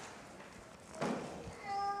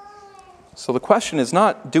 So the question is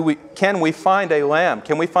not, can we find a lamb?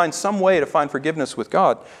 Can we find some way to find forgiveness with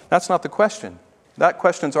God? That's not the question. That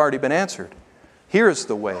question's already been answered. Here's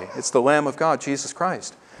the way. It's the Lamb of God, Jesus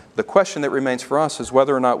Christ. The question that remains for us is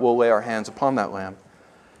whether or not we'll lay our hands upon that Lamb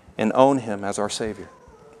and own Him as our Savior.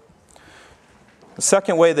 The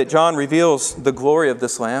second way that John reveals the glory of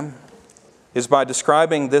this Lamb is by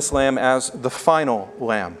describing this Lamb as the final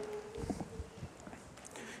Lamb.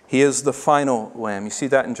 He is the final Lamb. You see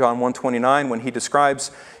that in John 1:29 when He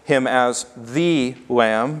describes Him as the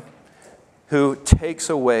Lamb who takes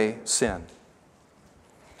away sin.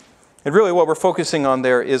 And really what we're focusing on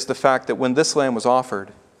there is the fact that when this Lamb was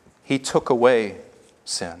offered, He took away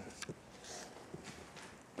sin.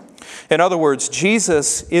 In other words,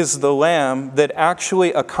 Jesus is the Lamb that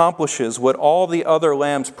actually accomplishes what all the other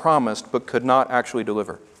lambs promised but could not actually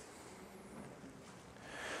deliver.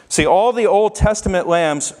 See, all the Old Testament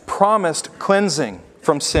lambs promised cleansing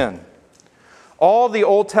from sin. All the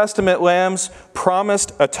Old Testament lambs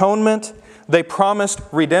promised atonement. They promised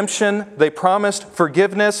redemption. They promised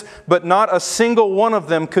forgiveness, but not a single one of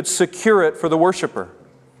them could secure it for the worshiper.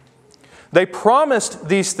 They promised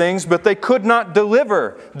these things, but they could not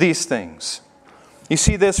deliver these things. You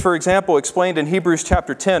see this, for example, explained in Hebrews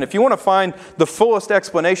chapter 10. If you want to find the fullest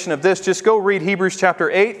explanation of this, just go read Hebrews chapter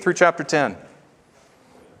 8 through chapter 10.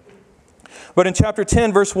 But in chapter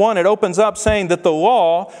 10, verse 1, it opens up saying that the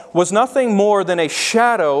law was nothing more than a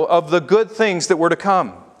shadow of the good things that were to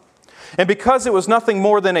come. And because it was nothing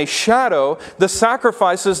more than a shadow, the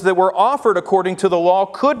sacrifices that were offered according to the law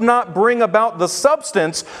could not bring about the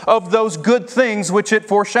substance of those good things which it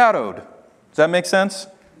foreshadowed. Does that make sense?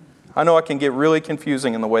 I know I can get really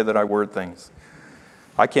confusing in the way that I word things.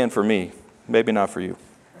 I can for me, maybe not for you.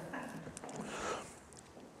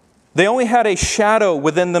 They only had a shadow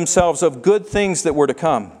within themselves of good things that were to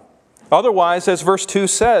come. Otherwise, as verse 2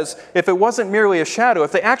 says, if it wasn't merely a shadow,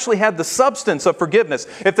 if they actually had the substance of forgiveness,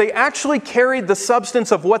 if they actually carried the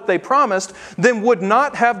substance of what they promised, then would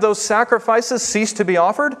not have those sacrifices cease to be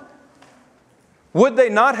offered? Would they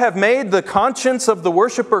not have made the conscience of the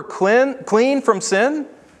worshiper clean from sin?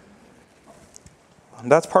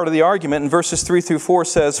 That's part of the argument. And verses 3 through 4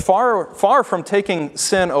 says, far from taking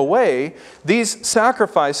sin away, these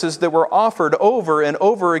sacrifices that were offered over and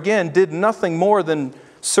over again did nothing more than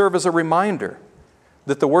serve as a reminder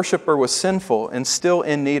that the worshiper was sinful and still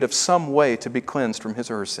in need of some way to be cleansed from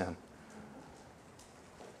his or her sin.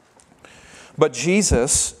 But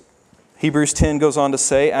Jesus, Hebrews 10 goes on to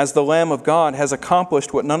say, as the Lamb of God has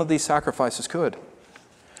accomplished what none of these sacrifices could.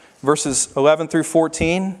 Verses 11 through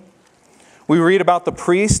 14, we read about the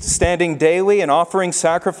priest standing daily and offering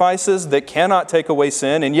sacrifices that cannot take away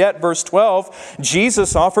sin. And yet, verse 12,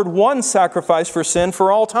 Jesus offered one sacrifice for sin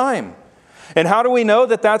for all time. And how do we know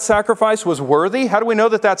that that sacrifice was worthy? How do we know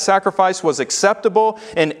that that sacrifice was acceptable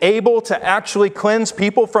and able to actually cleanse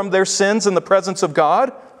people from their sins in the presence of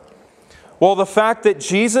God? Well, the fact that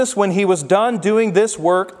Jesus, when He was done doing this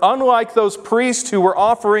work, unlike those priests who were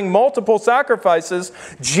offering multiple sacrifices,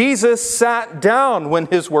 Jesus sat down when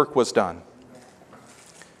His work was done.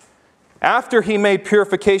 After He made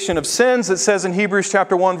purification of sins, it says in Hebrews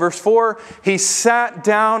chapter 1, verse 4, He sat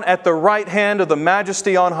down at the right hand of the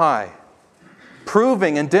Majesty on high,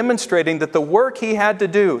 proving and demonstrating that the work He had to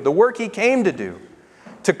do, the work He came to do,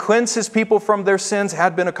 to cleanse His people from their sins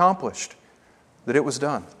had been accomplished, that it was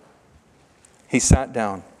done. He sat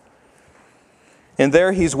down. And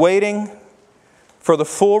there He's waiting for the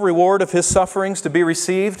full reward of His sufferings to be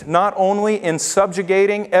received, not only in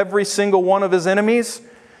subjugating every single one of His enemies,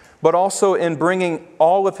 but also in bringing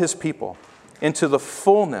all of His people into the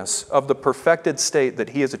fullness of the perfected state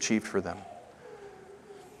that He has achieved for them.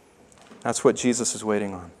 That's what Jesus is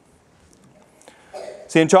waiting on.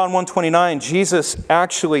 See, in John 1:29, Jesus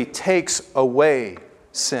actually takes away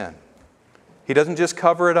sin. He doesn't just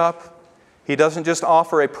cover it up. He doesn't just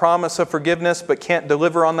offer a promise of forgiveness but can't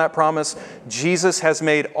deliver on that promise. Jesus has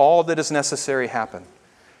made all that is necessary happen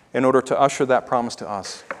in order to usher that promise to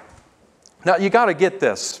us. Now, you got to get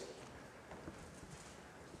this.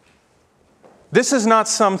 This is not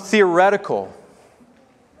some theoretical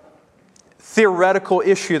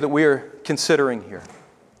issue that we are considering here.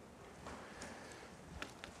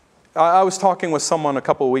 I was talking with someone a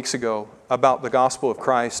couple of weeks ago about the gospel of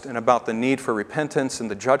Christ and about the need for repentance and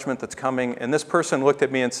the judgment that's coming. And this person looked at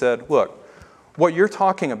me and said, look, what you're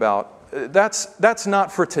talking about, that's not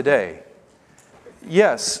for today.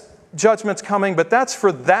 Yes, judgment's coming, but that's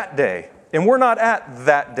for that day. And we're not at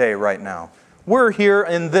that day right now. We're here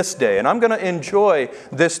in this day, and I'm going to enjoy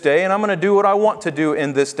this day, and I'm going to do what I want to do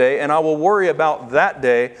in this day, and I will worry about that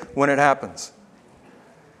day when it happens.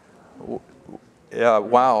 Yeah,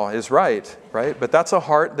 wow is right? But that's a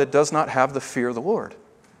heart that does not have the fear of the Lord.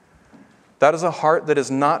 That is a heart that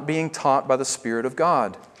is not being taught by the Spirit of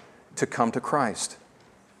God to come to Christ,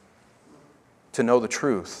 to know the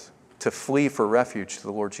truth, to flee for refuge to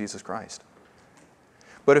the Lord Jesus Christ.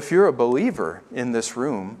 But if you're a believer in this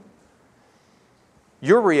room,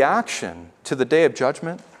 your reaction to the day of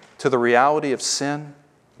judgment, to the reality of sin,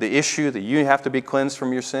 the issue that you have to be cleansed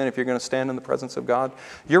from your sin if you're going to stand in the presence of God,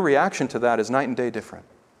 your reaction to that is night and day different.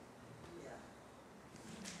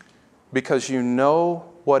 Because you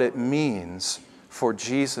know what it means for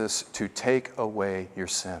Jesus to take away your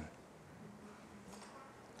sin.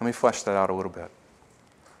 Let me flesh that out a little bit.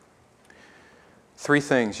 3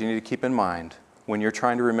 things you need to keep in mind when you're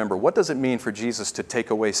trying to remember, what does it mean for Jesus to take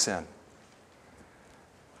away sin?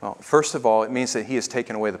 Well, first of all, it means that He has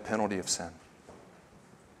taken away the penalty of sin.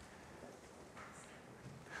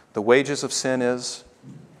 The wages of sin is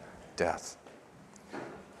death.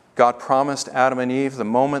 God promised Adam and Eve, the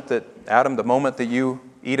moment that you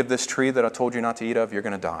eat of this tree that I told you not to eat of, you're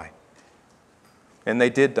going to die. And they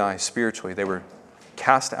did die spiritually. They were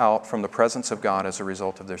cast out from the presence of God as a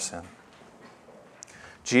result of their sin.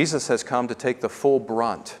 Jesus has come to take the full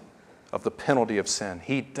brunt of the penalty of sin.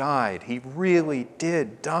 He died. He really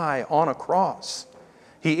did die on a cross.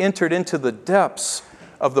 He entered into the depths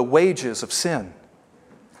of the wages of sin.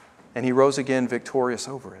 And He rose again victorious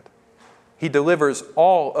over it. He delivers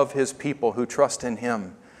all of His people who trust in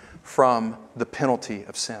Him from the penalty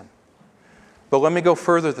of sin. But let me go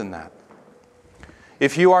further than that.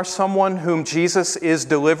 If you are someone whom Jesus is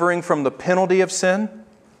delivering from the penalty of sin,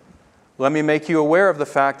 let me make you aware of the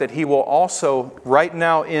fact that He will also, right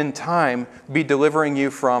now in time, be delivering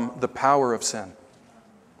you from the power of sin.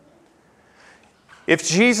 If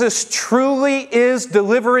Jesus truly is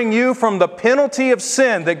delivering you from the penalty of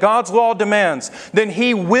sin that God's law demands, then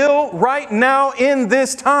He will, right now in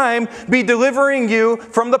this time, be delivering you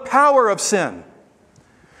from the power of sin.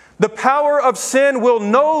 The power of sin will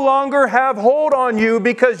no longer have hold on you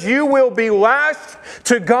because you will be lashed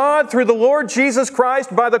to God through the Lord Jesus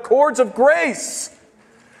Christ by the cords of grace.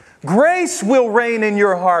 Grace will reign in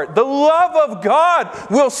your heart. The love of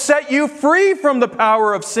God will set you free from the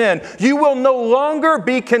power of sin. You will no longer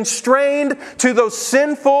be constrained to those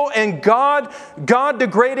sinful and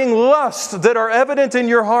God-degrading lusts that are evident in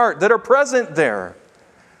your heart, that are present there.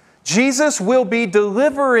 Jesus will be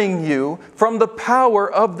delivering you from the power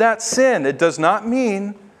of that sin. It does not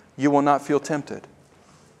mean you will not feel tempted.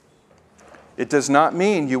 It does not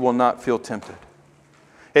mean you will not feel tempted.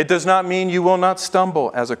 It does not mean you will not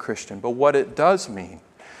stumble as a Christian. But what it does mean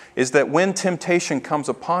is that when temptation comes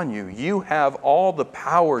upon you, you have all the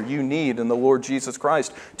power you need in the Lord Jesus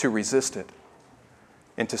Christ to resist it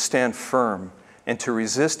and to stand firm and to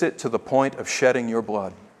resist it to the point of shedding your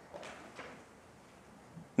blood.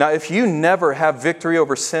 Now, if you never have victory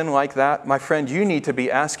over sin like that, my friend, you need to be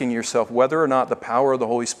asking yourself whether or not the power of the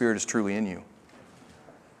Holy Spirit is truly in you.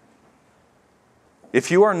 If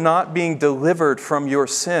you are not being delivered from your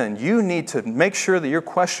sin, you need to make sure that you're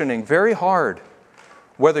questioning very hard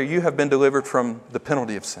whether you have been delivered from the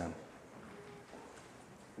penalty of sin.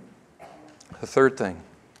 The third thing.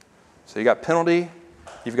 So you got penalty,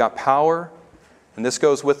 you've got power, and this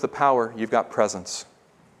goes with the power, you've got presence.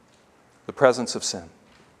 The presence of sin.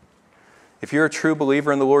 If you're a true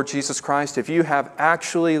believer in the Lord Jesus Christ, if you have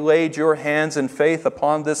actually laid your hands in faith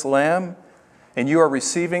upon this Lamb, and you are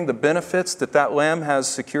receiving the benefits that that Lamb has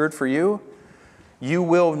secured for you, you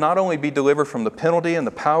will not only be delivered from the penalty and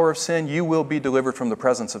the power of sin, you will be delivered from the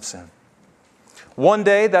presence of sin. One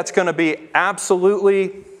day, that's going to be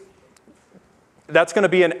absolutely That's going to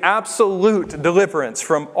be an absolute deliverance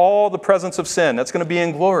from all the presence of sin. That's going to be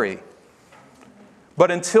in glory. But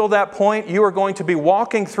until that point, you are going to be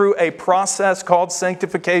walking through a process called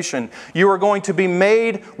sanctification. You are going to be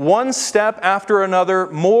made one step after another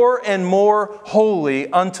more and more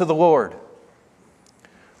holy unto the Lord.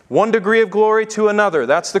 One degree of glory to another.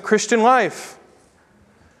 That's the Christian life.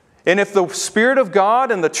 And if the Spirit of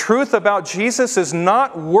God and the truth about Jesus is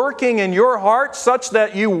not working in your heart such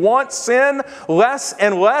that you want sin less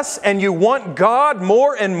and less and you want God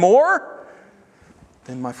more and more,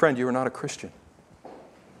 then my friend, you are not a Christian.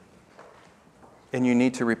 And you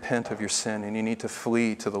need to repent of your sin, and you need to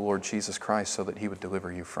flee to the Lord Jesus Christ so that He would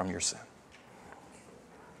deliver you from your sin.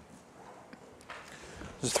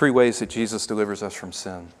 There's three ways that Jesus delivers us from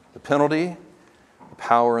sin: the penalty, the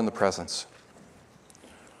power, and the presence.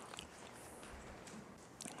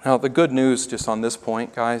 Now, the good news just on this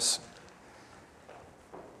point, guys,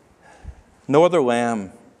 no other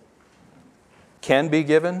lamb can be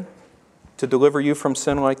given to deliver you from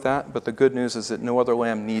sin like that, but the good news is that no other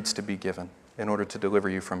lamb needs to be given in order to deliver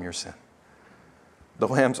you from your sin. The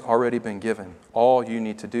lamb's already been given. All you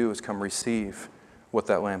need to do is come receive what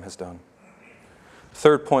that lamb has done.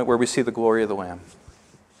 Third point, where we see the glory of the lamb.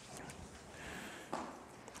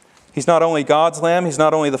 He's not only God's lamb, He's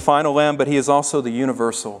not only the final lamb, but He is also the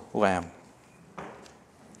universal lamb.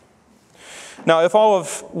 Now, if all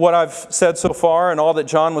of what I've said so far and all that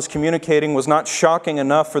John was communicating was not shocking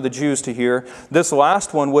enough for the Jews to hear, this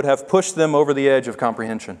last one would have pushed them over the edge of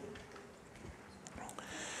comprehension.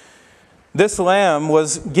 This lamb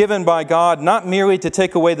was given by God not merely to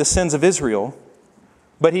take away the sins of Israel,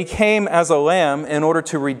 but He came as a lamb in order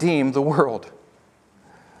to redeem the world.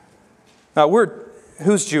 Now,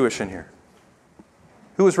 who's Jewish in here?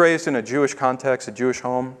 Who was raised in a Jewish context, a Jewish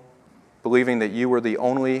home, believing that you were the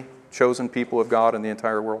only chosen people of God in the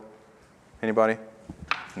entire world? Anybody?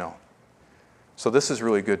 No. So this is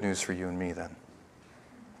really good news for you and me then.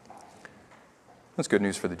 That's good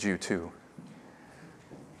news for the Jew too.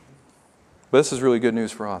 But this is really good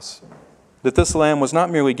news for us. That this lamb was not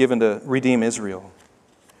merely given to redeem Israel.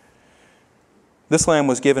 This lamb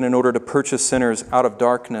was given in order to purchase sinners out of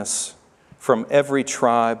darkness from every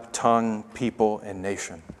tribe, tongue, people, and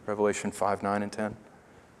nation. Revelation 5, 9, and 10.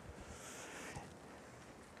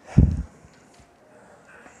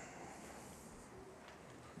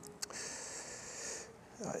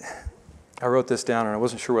 I wrote this down and I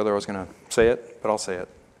wasn't sure whether I was going to say it, but I'll say it.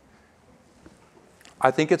 I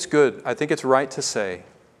think it's good. I think it's right to say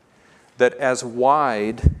that as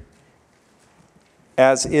wide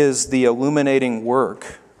as is the illuminating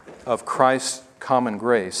work of Christ's common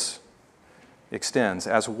grace extends,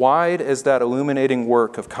 as wide as that illuminating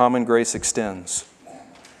work of common grace extends,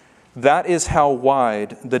 that is how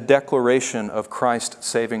wide the declaration of Christ's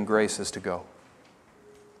saving grace is to go.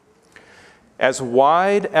 As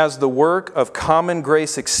wide as the work of common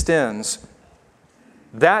grace extends,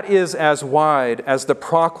 that is as wide as the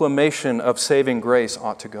proclamation of saving grace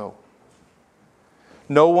ought to go.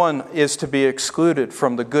 No one is to be excluded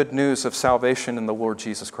from the good news of salvation in the Lord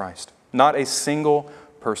Jesus Christ. Not a single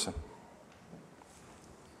person.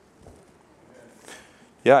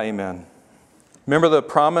 Yeah, amen. Remember the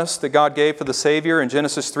promise that God gave for the Savior in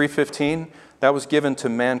Genesis 3:15? That was given to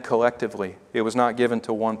man collectively. It was not given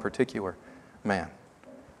to one particular man.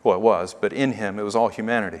 Well, it was, but in Him it was all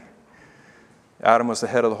humanity. Adam was the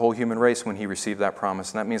head of the whole human race when he received that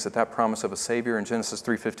promise. And that means that that promise of a Savior in Genesis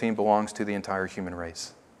 3:15 belongs to the entire human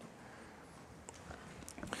race.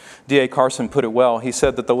 D.A. Carson put it well. He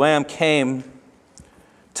said that the Lamb came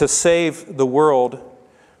to save the world,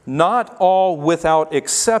 not all without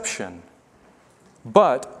exception,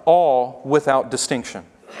 but all without distinction.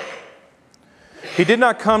 He did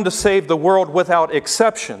not come to save the world without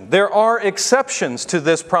exception. There are exceptions to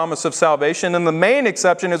this promise of salvation, and the main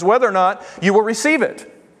exception is whether or not you will receive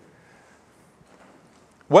it.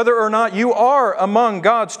 Whether or not you are among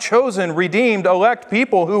God's chosen, redeemed, elect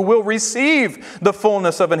people who will receive the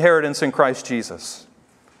fullness of inheritance in Christ Jesus.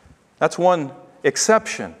 That's one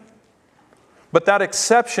exception. But that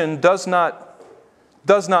exception does not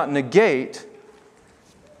negate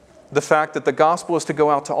the fact that the gospel is to go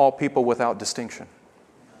out to all people without distinction.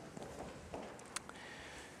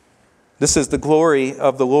 This is the glory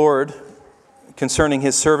of the Lord concerning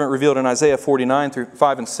His servant revealed in Isaiah 49 through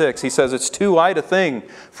 5 and 6. He says, "It's too light a thing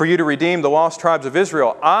for you to redeem the lost tribes of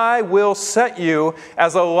Israel. I will set you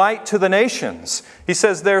as a light to the nations." He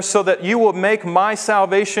says there, "so that you will make my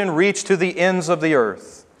salvation reach to the ends of the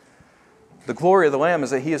earth." The glory of the Lamb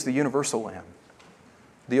is that He is the universal Lamb,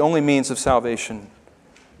 the only means of salvation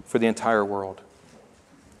for the entire world.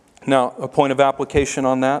 Now, a point of application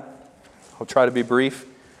on that. I'll try to be brief,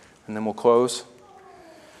 and then we'll close.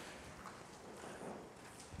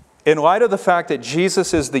 In light of the fact that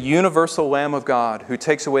Jesus is the universal Lamb of God who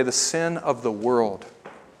takes away the sin of the world,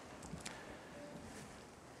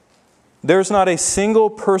 there's not a single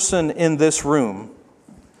person in this room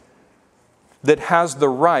that has the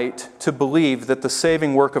right to believe that the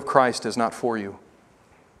saving work of Christ is not for you.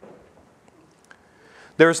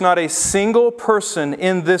 There's not a single person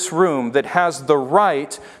in this room that has the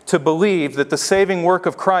right to believe that the saving work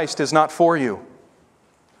of Christ is not for you.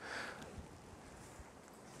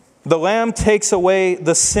 The Lamb takes away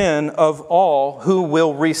the sin of all who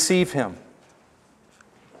will receive Him.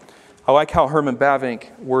 I like how Herman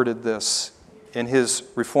Bavinck worded this in his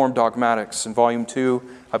Reformed Dogmatics in Volume 2,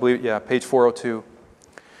 I believe, page 402.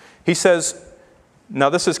 He says, now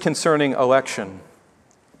this is concerning election.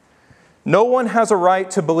 No one has a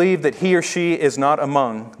right to believe that he or she is not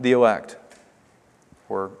among the elect.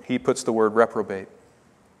 Or he puts the word reprobate.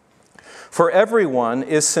 For everyone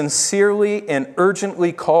is sincerely and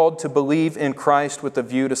urgently called to believe in Christ with a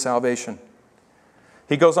view to salvation.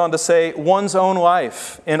 He goes on to say, one's own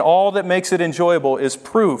life and all that makes it enjoyable is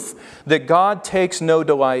proof that God takes no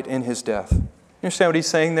delight in his death. You understand what he's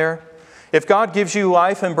saying there? If God gives you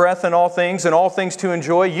life and breath and all things to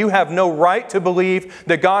enjoy, you have no right to believe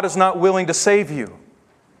that God is not willing to save you.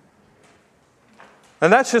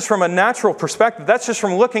 And that's just from a natural perspective. That's just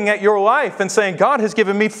from looking at your life and saying, God has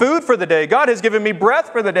given me food for the day. God has given me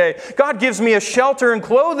breath for the day. God gives me a shelter and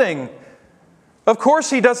clothing. Of course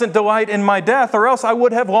He doesn't delight in my death, or else I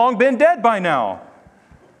would have long been dead by now.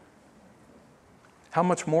 How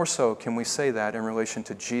much more so can we say that in relation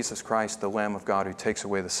to Jesus Christ, the Lamb of God who takes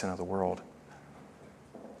away the sin of the world?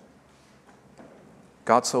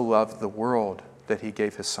 God so loved the world that He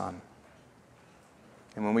gave His Son.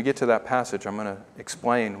 And when we get to that passage, I'm going to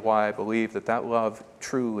explain why I believe that that love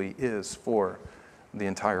truly is for the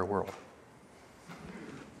entire world.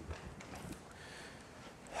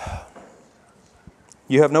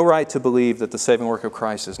 You have no right to believe that the saving work of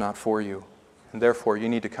Christ is not for you, and therefore you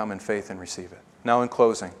need to come in faith and receive it. Now in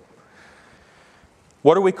closing,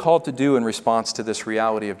 what are we called to do in response to this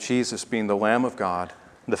reality of Jesus being the Lamb of God,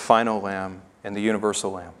 the final Lamb, and the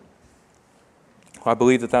universal Lamb? Well, I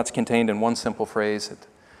believe that that's contained in one simple phrase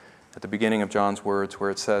at the beginning of John's words, where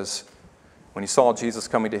it says, when he saw Jesus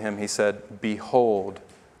coming to him, he said, "Behold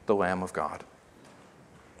the Lamb of God."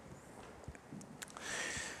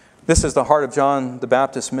 This is the heart of John the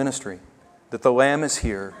Baptist's ministry, that the Lamb is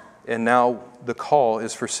here, and now the call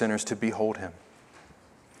is for sinners to behold Him.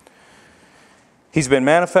 He's been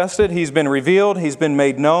manifested, He's been revealed, He's been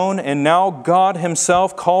made known, and now God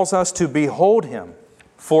Himself calls us to behold Him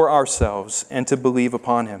for ourselves and to believe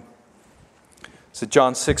upon Him. It's at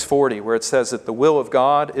John 6:40, where it says that the will of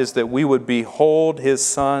God is that we would behold His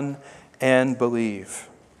Son and believe.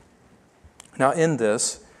 Now in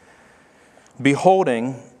this,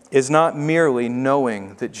 beholding is not merely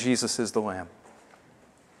knowing that Jesus is the Lamb.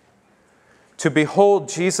 To behold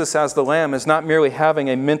Jesus as the Lamb is not merely having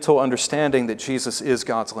a mental understanding that Jesus is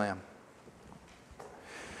God's Lamb.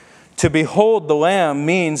 To behold the Lamb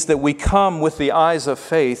means that we come with the eyes of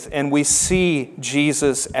faith and we see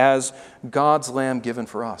Jesus as God's Lamb given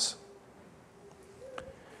for us.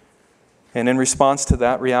 And in response to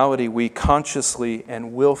that reality, we consciously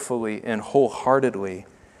and willfully and wholeheartedly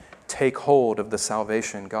take hold of the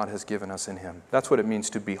salvation God has given us in Him. That's what it means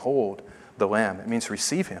to behold the Lamb. It means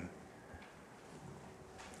receive Him.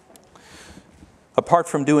 Apart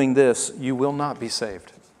from doing this, you will not be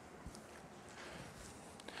saved.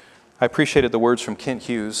 I appreciated the words from Kent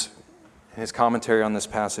Hughes in his commentary on this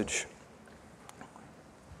passage.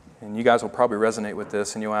 And you guys will probably resonate with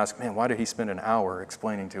this, and you'll ask, man, why did he spend an hour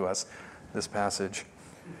explaining to us this passage?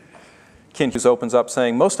 Kent Hughes opens up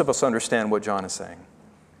saying, most of us understand what John is saying.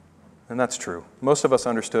 And that's true. Most of us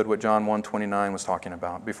understood what John 1:29 was talking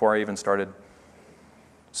about before I even started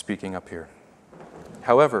speaking up here.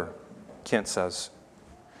 However, Kent says,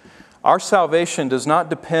 our salvation does not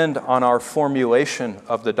depend on our formulation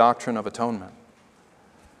of the doctrine of atonement,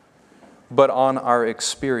 but on our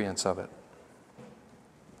experience of it.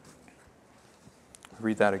 I'll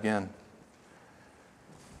read that again.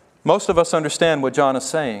 Most of us understand what John is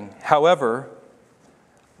saying. However,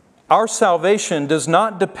 our salvation does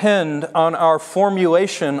not depend on our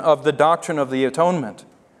formulation of the doctrine of the atonement.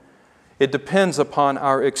 It depends upon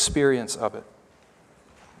our experience of it.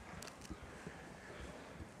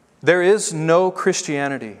 There is no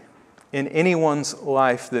Christianity in anyone's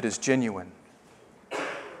life that is genuine,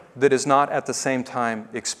 that is not at the same time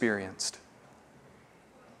experienced.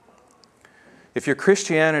 If your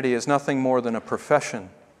Christianity is nothing more than a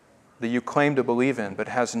profession that you claim to believe in but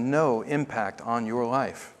has no impact on your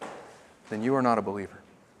life, then you are not a believer.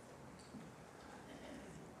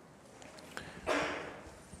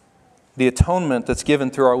 The atonement that's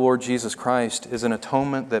given through our Lord Jesus Christ is an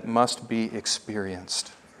atonement that must be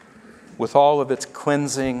experienced with all of its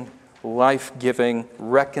cleansing, life-giving,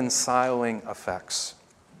 reconciling effects.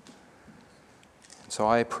 So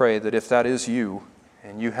I pray that if that is you,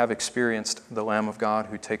 and you have experienced the Lamb of God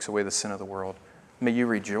who takes away the sin of the world, may you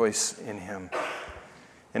rejoice in him.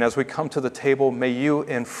 And as we come to the table, may you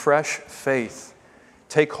in fresh faith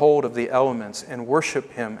take hold of the elements and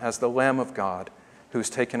worship him as the Lamb of God who's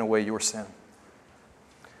taken away your sin.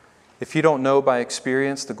 If you don't know by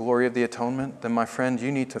experience the glory of the atonement, then my friend,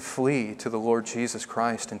 you need to flee to the Lord Jesus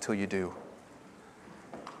Christ until you do.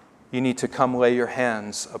 You need to come lay your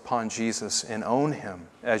hands upon Jesus and own him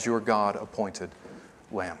as your God-appointed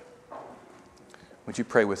Lamb. Would you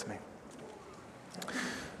pray with me?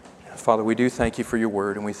 Father, we do thank you for your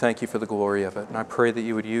word, and we thank you for the glory of it. And I pray that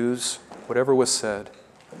you would use whatever was said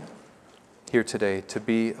here today to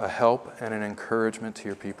be a help and an encouragement to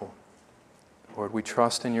your people. Lord, we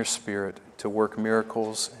trust in your Spirit to work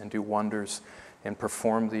miracles and do wonders and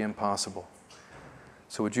perform the impossible.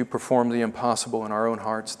 So would you perform the impossible in our own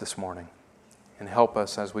hearts this morning and help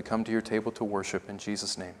us as we come to your table to worship in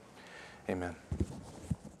Jesus' name. Amen.